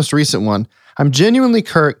 especially the most recent one, I'm genuinely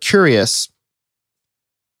curious.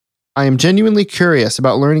 I am genuinely curious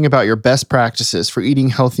about learning about your best practices for eating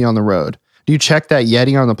healthy on the road. Do you check that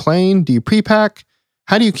Yeti on the plane? Do you pre-pack?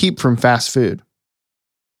 How do you keep from fast food?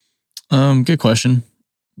 Good question.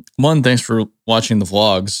 One, thanks for watching the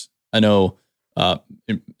vlogs. I know,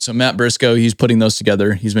 so Matt Briscoe, he's putting those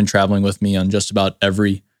together. He's been traveling with me on just about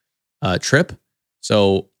every trip.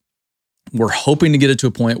 So we're hoping to get it to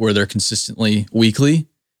a point where they're consistently weekly.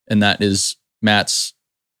 And that is Matt's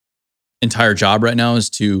entire job right now, is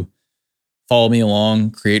to follow me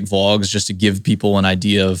along, create vlogs just to give people an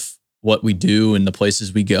idea of what we do and the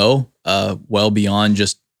places we go, well beyond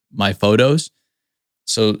just my photos.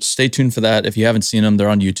 So stay tuned for that. If you haven't seen them, they're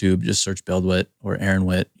on YouTube. Just search Build Wit or Aaron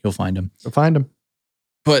Witt. You'll find them. You'll find them.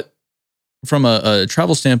 But from a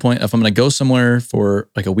travel standpoint, if I'm going to go somewhere for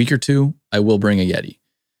like a week or two, I will bring a Yeti.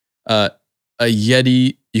 A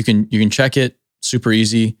Yeti, you can check it, super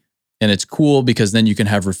easy. And it's cool because then you can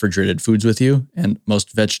have refrigerated foods with you, and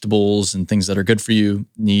most vegetables and things that are good for you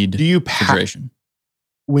need refrigeration.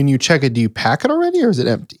 When you check it, do you pack it already or is it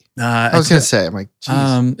empty? I was going to say, I'm like,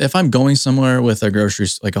 geez. If I'm going somewhere with a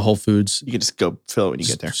groceries, like a Whole Foods, You can just go fill it when you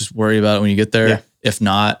get there. Just worry about it when you get there. Yeah. If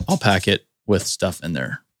not, I'll pack it with stuff in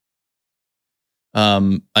there.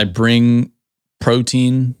 I bring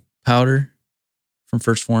protein powder from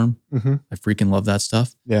First Form. Mm-hmm. I freaking love that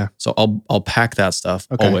stuff. Yeah. So I'll pack that stuff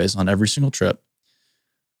always on every single trip.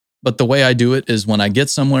 But the way I do it is when I get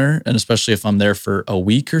somewhere, and especially if I'm there for a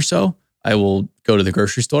week or so, I will go to the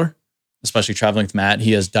grocery store, especially traveling with Matt.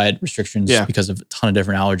 He has diet restrictions because of a ton of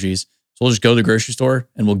different allergies. So we'll just go to the grocery store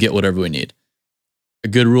and we'll get whatever we need. A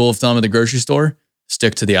good rule of thumb at the grocery store,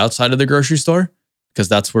 stick to the outside of the grocery store, because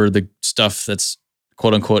that's where the stuff that's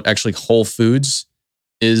quote unquote actually whole foods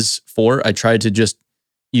is for. I try to just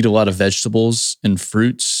eat a lot of vegetables and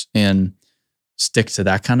fruits and stick to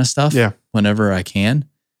that kind of stuff whenever I can.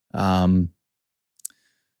 I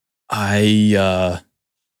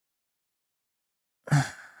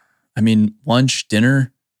mean, lunch,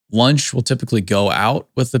 dinner. Lunch will typically go out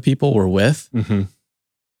with the people we're with. Mm-hmm.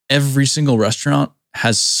 Every single restaurant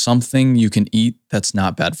has something you can eat that's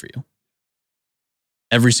not bad for you.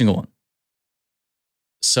 Every single one.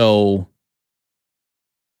 So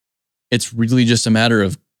it's really just a matter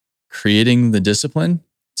of creating the discipline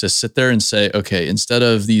to sit there and say, okay, instead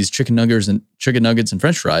of these chicken nuggets and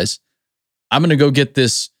French fries, I'm going to go get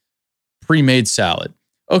this pre-made salad.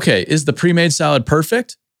 Okay, is the pre-made salad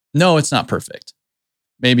perfect? No, it's not perfect.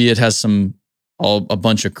 Maybe it has a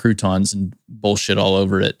bunch of croutons and bullshit all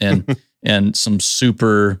over it, and and some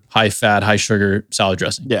super high fat, high sugar salad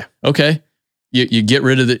dressing. Yeah. Okay. You get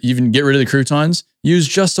rid of the croutons. Use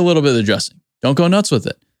just a little bit of the dressing. Don't go nuts with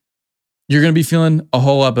it. You're going to be feeling a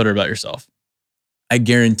whole lot better about yourself. I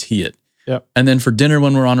guarantee it. Yep. And then for dinner,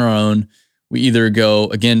 when we're on our own, we either go,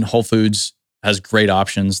 again, Whole Foods has great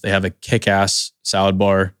options. They have a kick-ass salad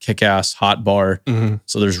bar, kick-ass hot bar. Mm-hmm.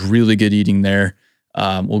 So there's really good eating there.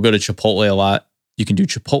 We'll go to Chipotle a lot. You can do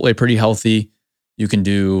Chipotle pretty healthy. You can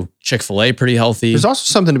do Chick-fil-A pretty healthy. There's also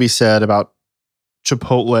something to be said about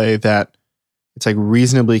Chipotle that it's like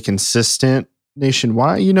reasonably consistent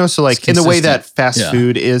nationwide, so like in the way that fast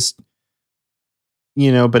food is,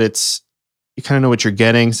 but it's, you kind of know what you're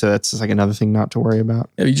getting. So that's just like another thing not to worry about.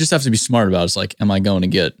 Yeah, you just have to be smart about it. It's like, am I going to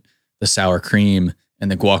get the sour cream and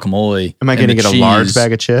the guacamole? Am I going to get a large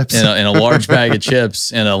bag of chips? And a large bag of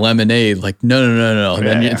chips and a lemonade? Like, no.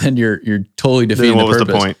 Then you're totally defeating the purpose. What was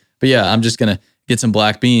the point? But yeah, I'm just going to get some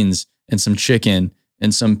black beans and some chicken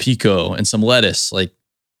and some pico and some lettuce. Like,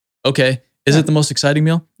 okay. Is it the most exciting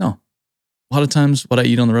meal? No. A lot of times what I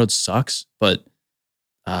eat on the road sucks, but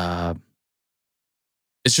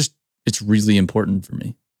it's really important for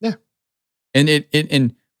me. Yeah.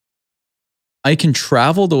 And I can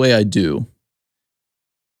travel the way I do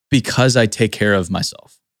because I take care of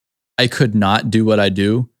myself. I could not do what I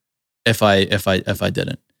do if I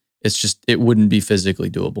didn't. It's just, it wouldn't be physically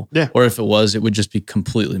doable. Yeah. Or if it was, it would just be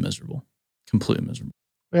completely miserable. Completely miserable.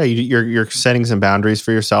 Yeah, you're setting some boundaries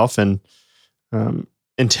for yourself and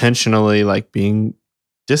intentionally like being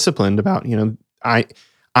disciplined about,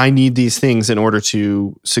 I need these things in order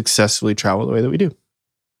to successfully travel the way that we do.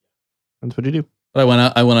 That's what you do. But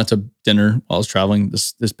I went out to dinner while I was traveling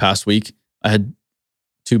this past week. I had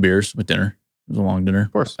 2 beers with dinner. It was a long dinner.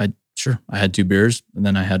 Of course. I had 2 beers and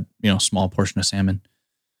then I had, small portion of salmon.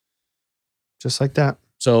 Just like that.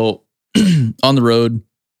 So on the road,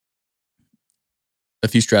 a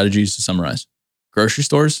few strategies to summarize. Grocery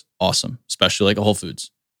stores, awesome, especially like a Whole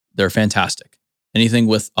Foods. They're fantastic. Anything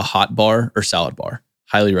with a hot bar or salad bar,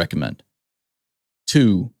 highly recommend.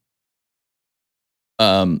 2,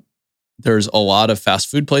 there's a lot of fast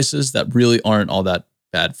food places that really aren't all that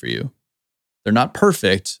bad for you. They're not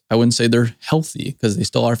perfect. I wouldn't say they're healthy because they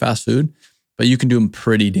still are fast food, but you can do them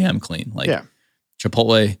pretty damn clean. Like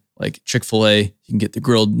Chipotle, like Chick-fil-A, you can get the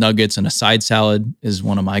grilled nuggets and a side salad is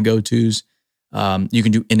one of my go-tos. You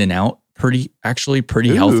can do In-N-Out, pretty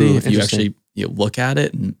healthy. If you actually look at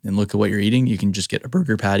it and look at what you're eating, you can just get a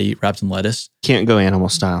burger patty wrapped in lettuce. Can't go animal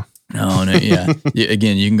style. No, yeah.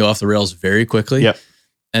 Again, you can go off the rails very quickly. Yep.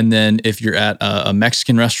 And then if you're at a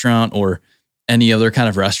Mexican restaurant or any other kind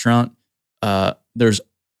of restaurant, there's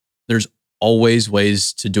always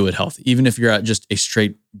ways to do it healthy. Even if you're at just a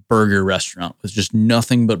straight burger restaurant with just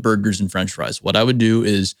nothing but burgers and French fries, what I would do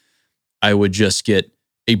is I would just get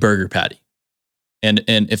a burger patty. And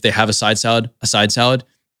if they have a side salad,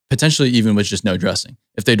 potentially even with just no dressing.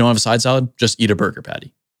 If they don't have a side salad, just eat a burger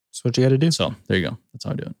patty. That's what you got to do. So there you go. That's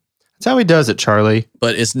how I do it. That's how he does it, Charlie.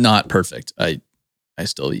 But it's not perfect. I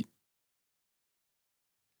still eat.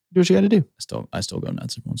 Do what you got to do. I still go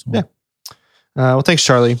nuts every once in a while. Yeah. Well, thanks,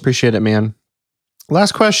 Charlie. Appreciate it, man.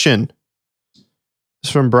 Last question is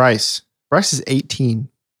from Bryce. Bryce is 18.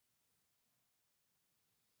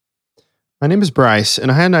 My name is Bryce, and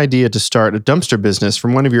I had an idea to start a dumpster business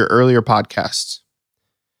from one of your earlier podcasts.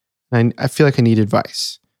 And I feel like I need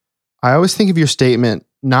advice. I always think of your statement,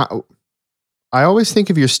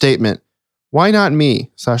 why not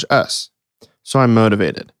me/us? So I'm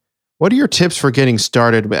motivated. What are your tips for getting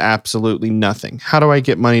started with absolutely nothing? How do I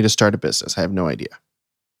get money to start a business? I have no idea.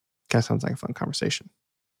 Kind of sounds like a fun conversation.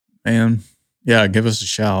 Man, yeah, give us a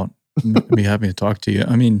shout. I'd be happy to talk to you.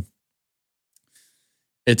 I mean,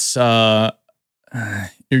 it's you're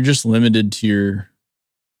just limited to your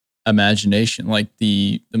imagination. Like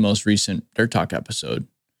the most recent Dirt Talk episode,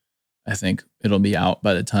 I think it'll be out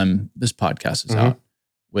by the time this podcast is out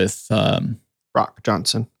with Brock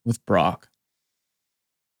Johnson. With Brock.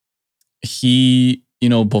 He,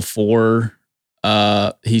 before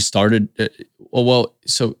he started,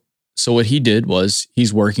 so what he did was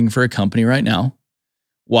he's working for a company right now.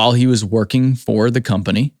 While he was working for the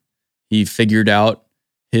company, he figured out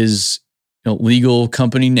his legal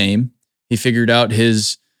company name. He figured out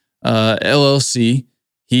his LLC.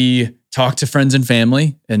 He talked to friends and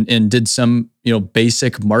family and did some,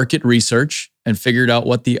 basic market research and figured out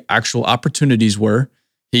what the actual opportunities were.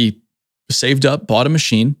 He saved up, bought a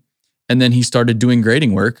machine, and then he started doing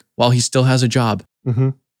grading work while he still has a job. Mm-hmm.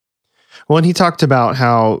 Well, and he talked about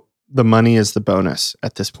how the money is the bonus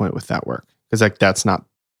at this point with that work. Because that's not.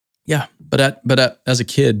 Yeah. But as a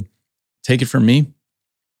kid, take it from me,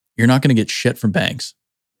 you're not going to get shit from banks.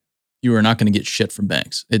 You are not going to get shit from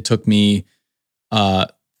banks. It took me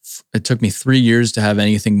 3 years to have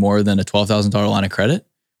anything more than a $12,000 line of credit,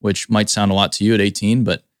 which might sound a lot to you at 18,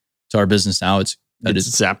 but to our business now, it's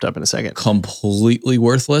zapped up in a second. Completely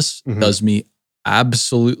worthless. Mm-hmm. Does me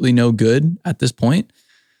absolutely no good at this point.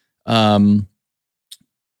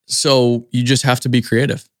 So you just have to be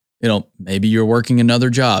creative. Maybe you're working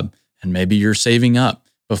another job and maybe you're saving up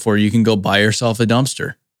before you can go buy yourself a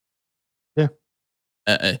dumpster. Yeah.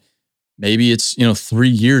 Maybe it's, 3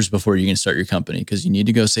 years before you can start your company because you need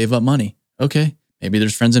to go save up money. Okay. Maybe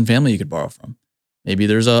there's friends and family you could borrow from. Maybe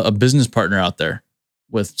there's a business partner out there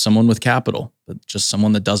with someone with capital, but just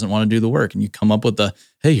someone that doesn't want to do the work. And you come up with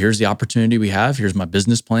hey, here's the opportunity we have. Here's my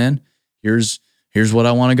business plan. Here's what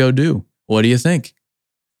I want to go do. What do you think?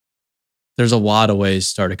 There's a lot of ways to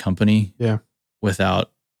start a company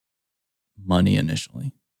without money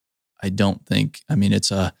initially. I don't think,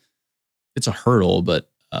 it's a hurdle, but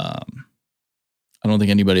I don't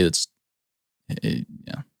think anybody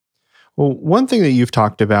Well, one thing that you've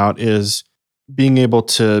talked about is being able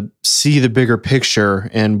to see the bigger picture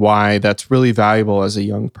and why that's really valuable as a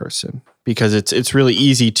young person, because it's really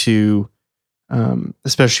easy to,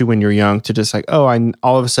 especially when you're young, to just I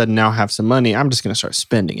all of a sudden now have some money. I'm just going to start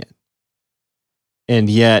spending it. And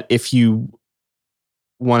yet if you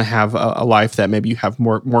want to have a life that maybe you have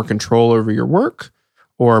more control over your work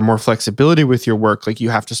or more flexibility with your work, like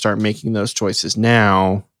you have to start making those choices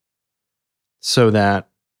now so that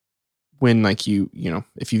when like you know,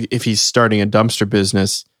 if he's starting a dumpster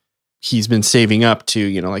business, he's been saving up to,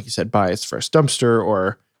 you know, like you said, buy his first dumpster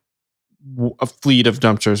or a fleet of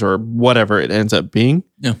dumpsters or whatever it ends up being.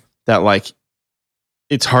 Yeah. That like,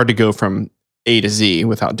 it's hard to go from A to Z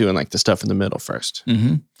without doing like the stuff in the middle first.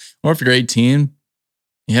 Mm-hmm. Or if you're 18,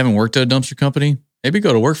 you haven't worked at a dumpster company, maybe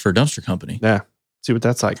go to work for a dumpster company. Yeah. See what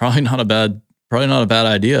that's like. Probably not a bad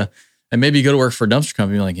idea. And maybe you go to work for a dumpster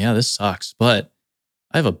company and you're like, yeah, this sucks, but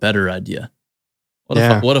I have a better idea.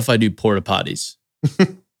 What if I do porta potties?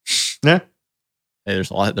 Yeah. Hey,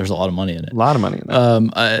 there's a lot of money in it. A lot of money in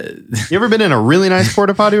that. You ever been in a really nice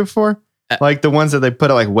porta potty before? Like the ones that they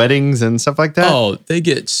put at like weddings and stuff like that? Oh, they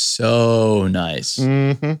get so nice.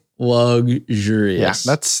 Mm-hmm. Luxurious.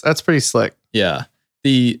 Yeah, that's pretty slick. Yeah.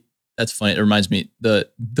 That's funny. It reminds me, the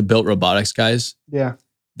Built Robotics guys. Yeah.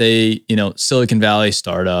 They, you know, Silicon Valley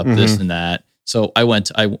startup, this and that. So I went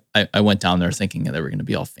down there thinking they were going to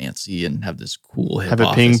be all fancy and have this cool hip have a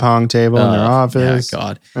office. ping pong table in their office. Yeah,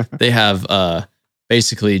 God. They have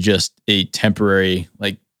basically just a temporary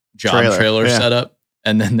like job trailer setup,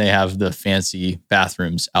 and then they have the fancy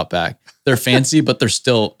bathrooms out back. They're fancy, but they're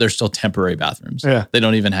still temporary bathrooms. Yeah. They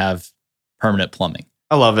don't even have permanent plumbing.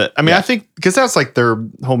 I love it. I mean, I think because that's like their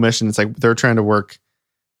whole mission. It's like they're trying to work.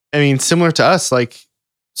 I mean, similar to us, like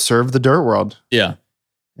serve the dirt world. Yeah.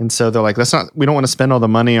 And so they're like, we don't want to spend all the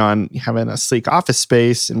money on having a sleek office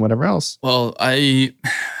space and whatever else. Well, all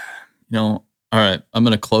right, I'm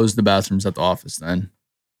going to close the bathrooms at the office then.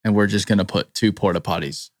 And we're just going to put 2 porta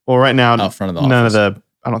potties. Well, right now, out front of the office.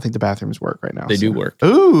 I don't think the bathrooms work right now. They do work.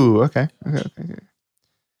 Ooh, okay.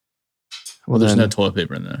 Well, there's no toilet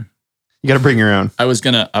paper in there. You got to bring your own.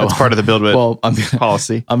 That's part of the Build With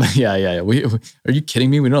policy. Yeah. Are you kidding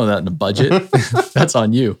me? We don't have that in the budget. That's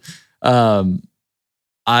on you. I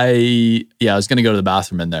was going to go to the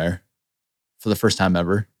bathroom in there for the first time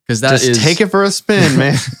ever. Because just take it for a spin,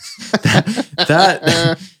 man.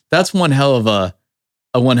 That's one hell of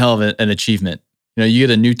an achievement. You know, you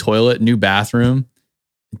get a new toilet, new bathroom.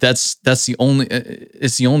 It's the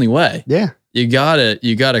only way. Yeah. You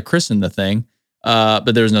gotta christen the thing.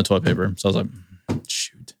 But there was no toilet paper. So I was like,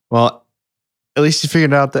 shoot. Well, at least you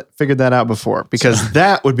figured that out before, because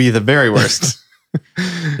that would be the very worst.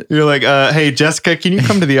 You're like, hey, Jessica, can you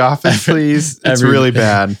come to the office, please? It's really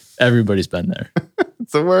bad. Everybody's been there.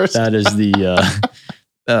 It's the worst. That is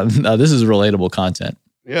this is relatable content.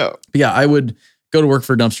 Yeah. But yeah, I would go to work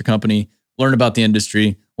for a dumpster company, learn about the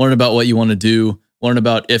industry, learn about what you want to do, learn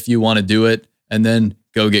about if you want to do it, and then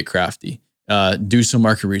go get crafty. Do some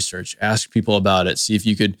market research, ask people about it, see if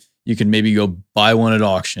you can maybe go buy one at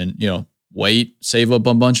auction, save up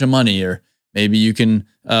a bunch of money, or maybe you can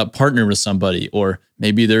partner with somebody, or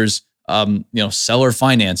maybe there's seller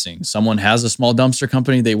financing. Someone has a small dumpster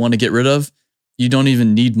company they want to get rid of. You don't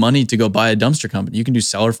even need money to go buy a dumpster company. You can do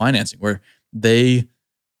seller financing where they,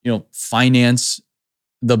 finance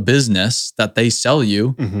the business that they sell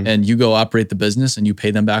you, and you go operate the business and you pay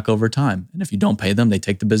them back over time. And if you don't pay them, they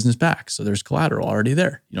take the business back. So there's collateral already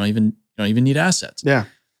there. You don't even need assets. Yeah.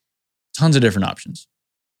 Tons of different options.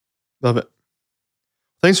 Love it.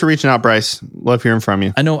 Thanks for reaching out, Bryce. Love hearing from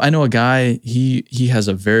you. I know a guy, he has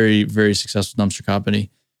a very, very successful dumpster company.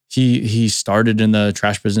 He started in the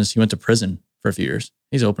trash business. He went to prison for a few years.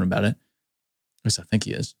 He's open about it. At least I think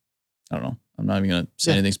he is. I don't know. I'm not even going to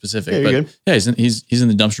say anything specific. Yeah, but good. yeah, he's in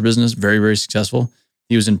the dumpster business. Very, very successful.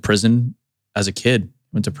 He was in prison as a kid.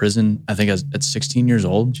 Went to prison, I think, at 16 years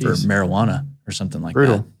old for marijuana or something like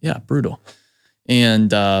that. Yeah, brutal.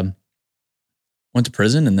 And went to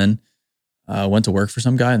prison and then went to work for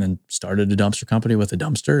some guy and then started a dumpster company with a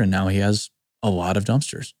dumpster. And now he has a lot of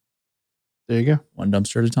dumpsters. There you go. One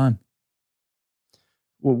dumpster at a time.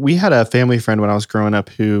 Well, we had a family friend when I was growing up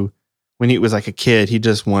who, when he was like a kid, he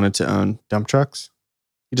just wanted to own dump trucks.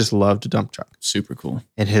 He just loved a dump truck. Super cool.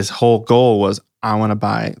 And his whole goal was, I want to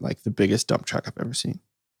buy like the biggest dump truck I've ever seen.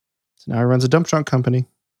 So now he runs a dump truck company,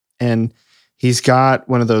 and he's got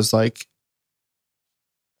one of those like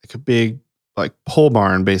a big like pole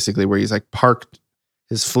barn basically where he's like parked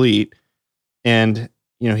his fleet, and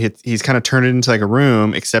he's kind of turned it into like a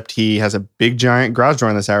room, except he has a big giant garage door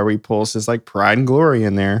on the side where he pulls his like pride and glory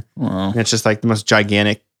in there. Wow. And it's just like the most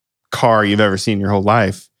gigantic car you've ever seen in your whole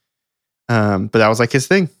life. But that was like his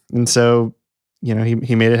thing. And so,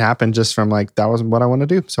 he made it happen just from like, that was what I want to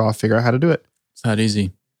do. So I'll figure out how to do it. It's that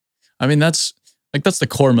easy. I mean, that's the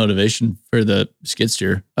core motivation for the skid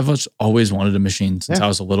steer. I've always wanted a machine since I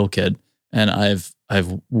was a little kid, and I've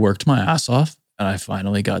worked my ass off. And I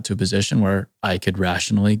finally got to a position where I could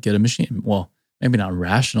rationally get a machine. Well, maybe not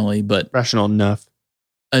rationally, but Rational enough.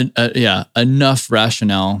 Enough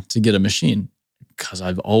rationale to get a machine because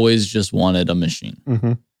I've always just wanted a machine.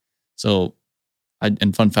 Mm-hmm. So,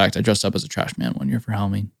 and fun fact, I dressed up as a trash man one year for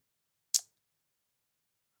Halloween.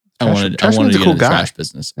 I wanted to get in the trash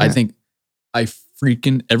business. Yeah. I think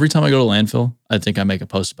every time I go to landfill, I think I make a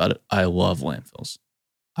post about it. I love landfills.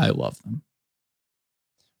 I love them.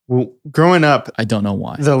 Well, growing up, I don't know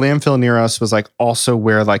why. The landfill near us was like also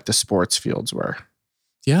where like the sports fields were.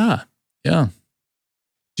 Yeah. Yeah.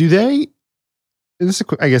 Do they,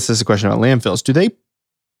 I guess this is a question about landfills. Do they,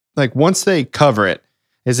 like once they cover it,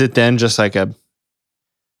 is it then just like an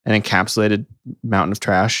encapsulated mountain of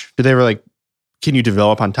trash? Do they ever like, can you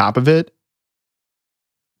develop on top of it?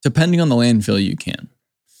 Depending on the landfill, you can.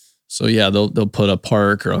 So yeah, they'll put a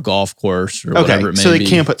park or a golf course or whatever it may be. So they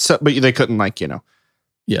can't put, but they couldn't like,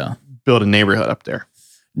 build a neighborhood up there.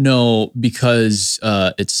 No, because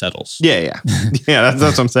it settles. Yeah. Yeah, that's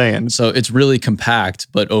what I'm saying. So it's really compact,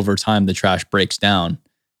 but over time the trash breaks down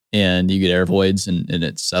and you get air voids and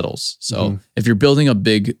it settles. So if you're building a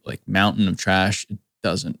big like mountain of trash, it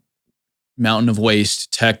doesn't. Mountain of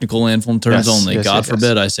waste, technical landfill terms only. God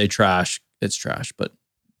forbid I say trash. It's trash, but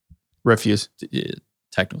refuse.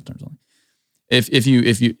 Technical terms only.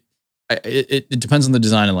 It depends on the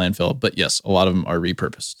design of landfill, but yes, a lot of them are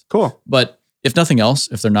repurposed. Cool. But if nothing else,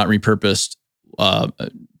 if they're not repurposed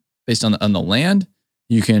based on the land,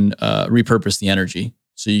 you can repurpose the energy.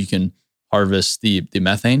 So you can harvest the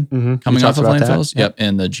methane coming off of landfills. Yep.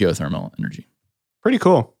 And the geothermal energy. Pretty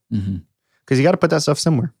cool. Because you got to put that stuff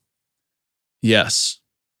somewhere. Yes.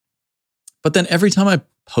 But then every time I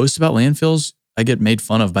post about landfills, I get made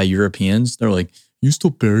fun of by Europeans. They're like, you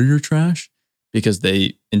still bury your trash? Because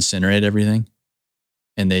they incinerate everything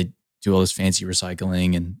and they do all this fancy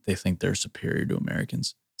recycling and they think they're superior to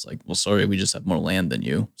Americans. It's like, well, sorry, we just have more land than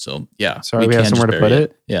you. So yeah. Sorry, we have somewhere to put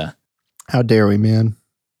it. Yeah. How dare we, man?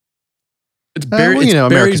 It's buried.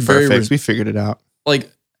 America's perfect. We figured it out. Like,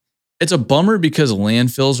 it's a bummer because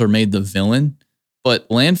landfills are made the villain, but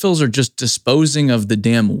landfills are just disposing of the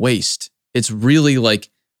damn waste. It's really like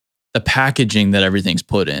the packaging that everything's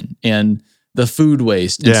put in and the food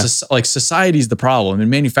waste. And like society's the problem and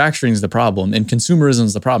manufacturing is the problem and consumerism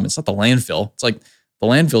is the problem. It's not the landfill. It's like the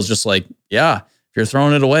landfill's just like, yeah, if you're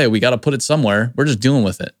throwing it away, we got to put it somewhere. We're just dealing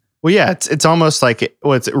with it. Well, yeah, it's almost like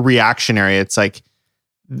it's reactionary. It's like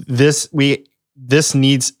this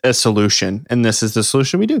needs a solution and this is the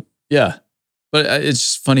solution we do. Yeah. But it's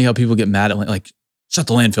just funny how people get mad at like, shut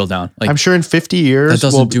the landfill down. Like, I'm sure in 50 years,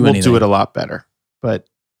 we'll do it a lot better. But,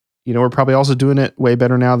 we're probably also doing it way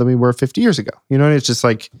better now than we were 50 years ago. It's just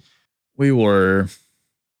like... We are.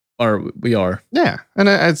 Yeah. And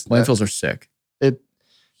landfills are sick.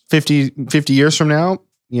 50 years from now,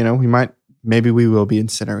 maybe we will be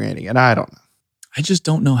incinerating it. I don't know. I just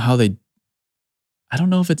don't know I don't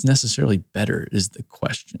know if it's necessarily better is the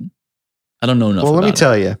question. I don't know enough about it. Well, let me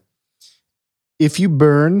tell you. If you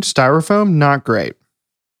burn styrofoam, not great.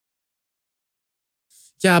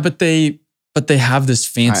 Yeah, but they have this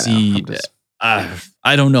fancy.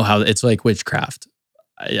 I don't know how it's like witchcraft.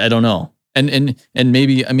 I don't know, and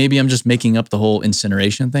maybe I'm just making up the whole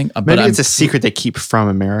incineration thing. But maybe it's a secret they keep from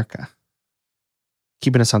America,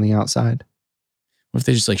 keeping us on the outside. What if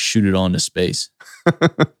they just like shoot it all into space?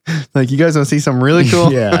 Like, you guys want to see something really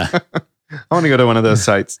cool? Yeah, I want to go to one of those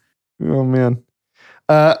sites. Oh man!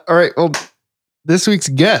 All right. Well, this week's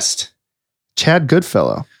guest, Chad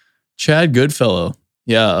Goodfellow.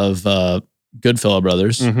 Yeah, of Goodfellow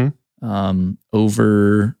Brothers.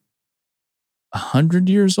 Over 100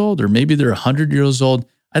 years old, or maybe they're 100 years old.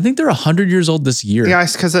 I think they're 100 years old this year. Yeah,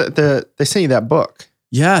 because they sent you that book.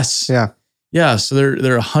 Yes. Yeah. So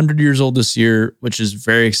they're 100 years old this year, which is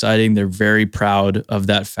very exciting. They're very proud of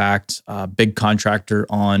that fact. Big contractor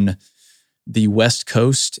on the West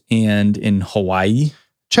Coast and in Hawaii.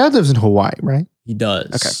 Chad lives in Hawaii, right? He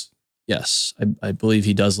does. Okay. Yes, I believe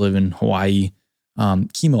he does live in Hawaii.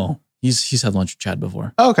 Kimo, he's had lunch with Chad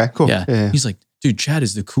before. Oh, okay, cool. Yeah. He's like, dude, Chad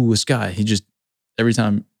is the coolest guy. He just every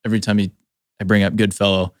time I bring up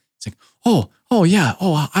Goodfellow, it's like, oh yeah,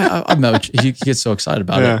 I met. He gets so excited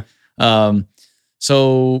about it.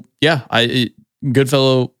 So yeah,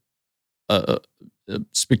 Goodfellow, a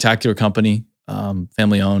spectacular company,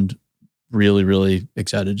 family owned. Really, really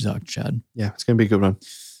excited to talk to Chad. Yeah, it's gonna be a good one.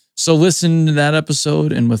 So listen to that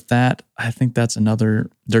episode. And with that, I think that's another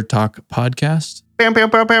Dirt Talk podcast. That's a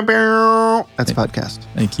podcast.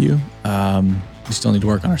 Thank you. We still need to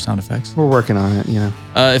work on our sound effects. We're working on it,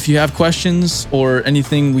 If you have questions or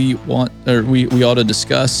anything we want or we ought to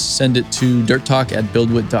discuss, send it to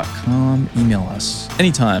dirttalk@buildwit.com. Email us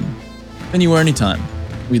anytime, anywhere, anytime.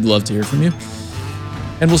 We'd love to hear from you.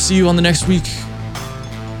 And we'll see you on the next week.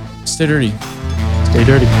 Stay dirty. Stay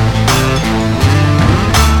dirty.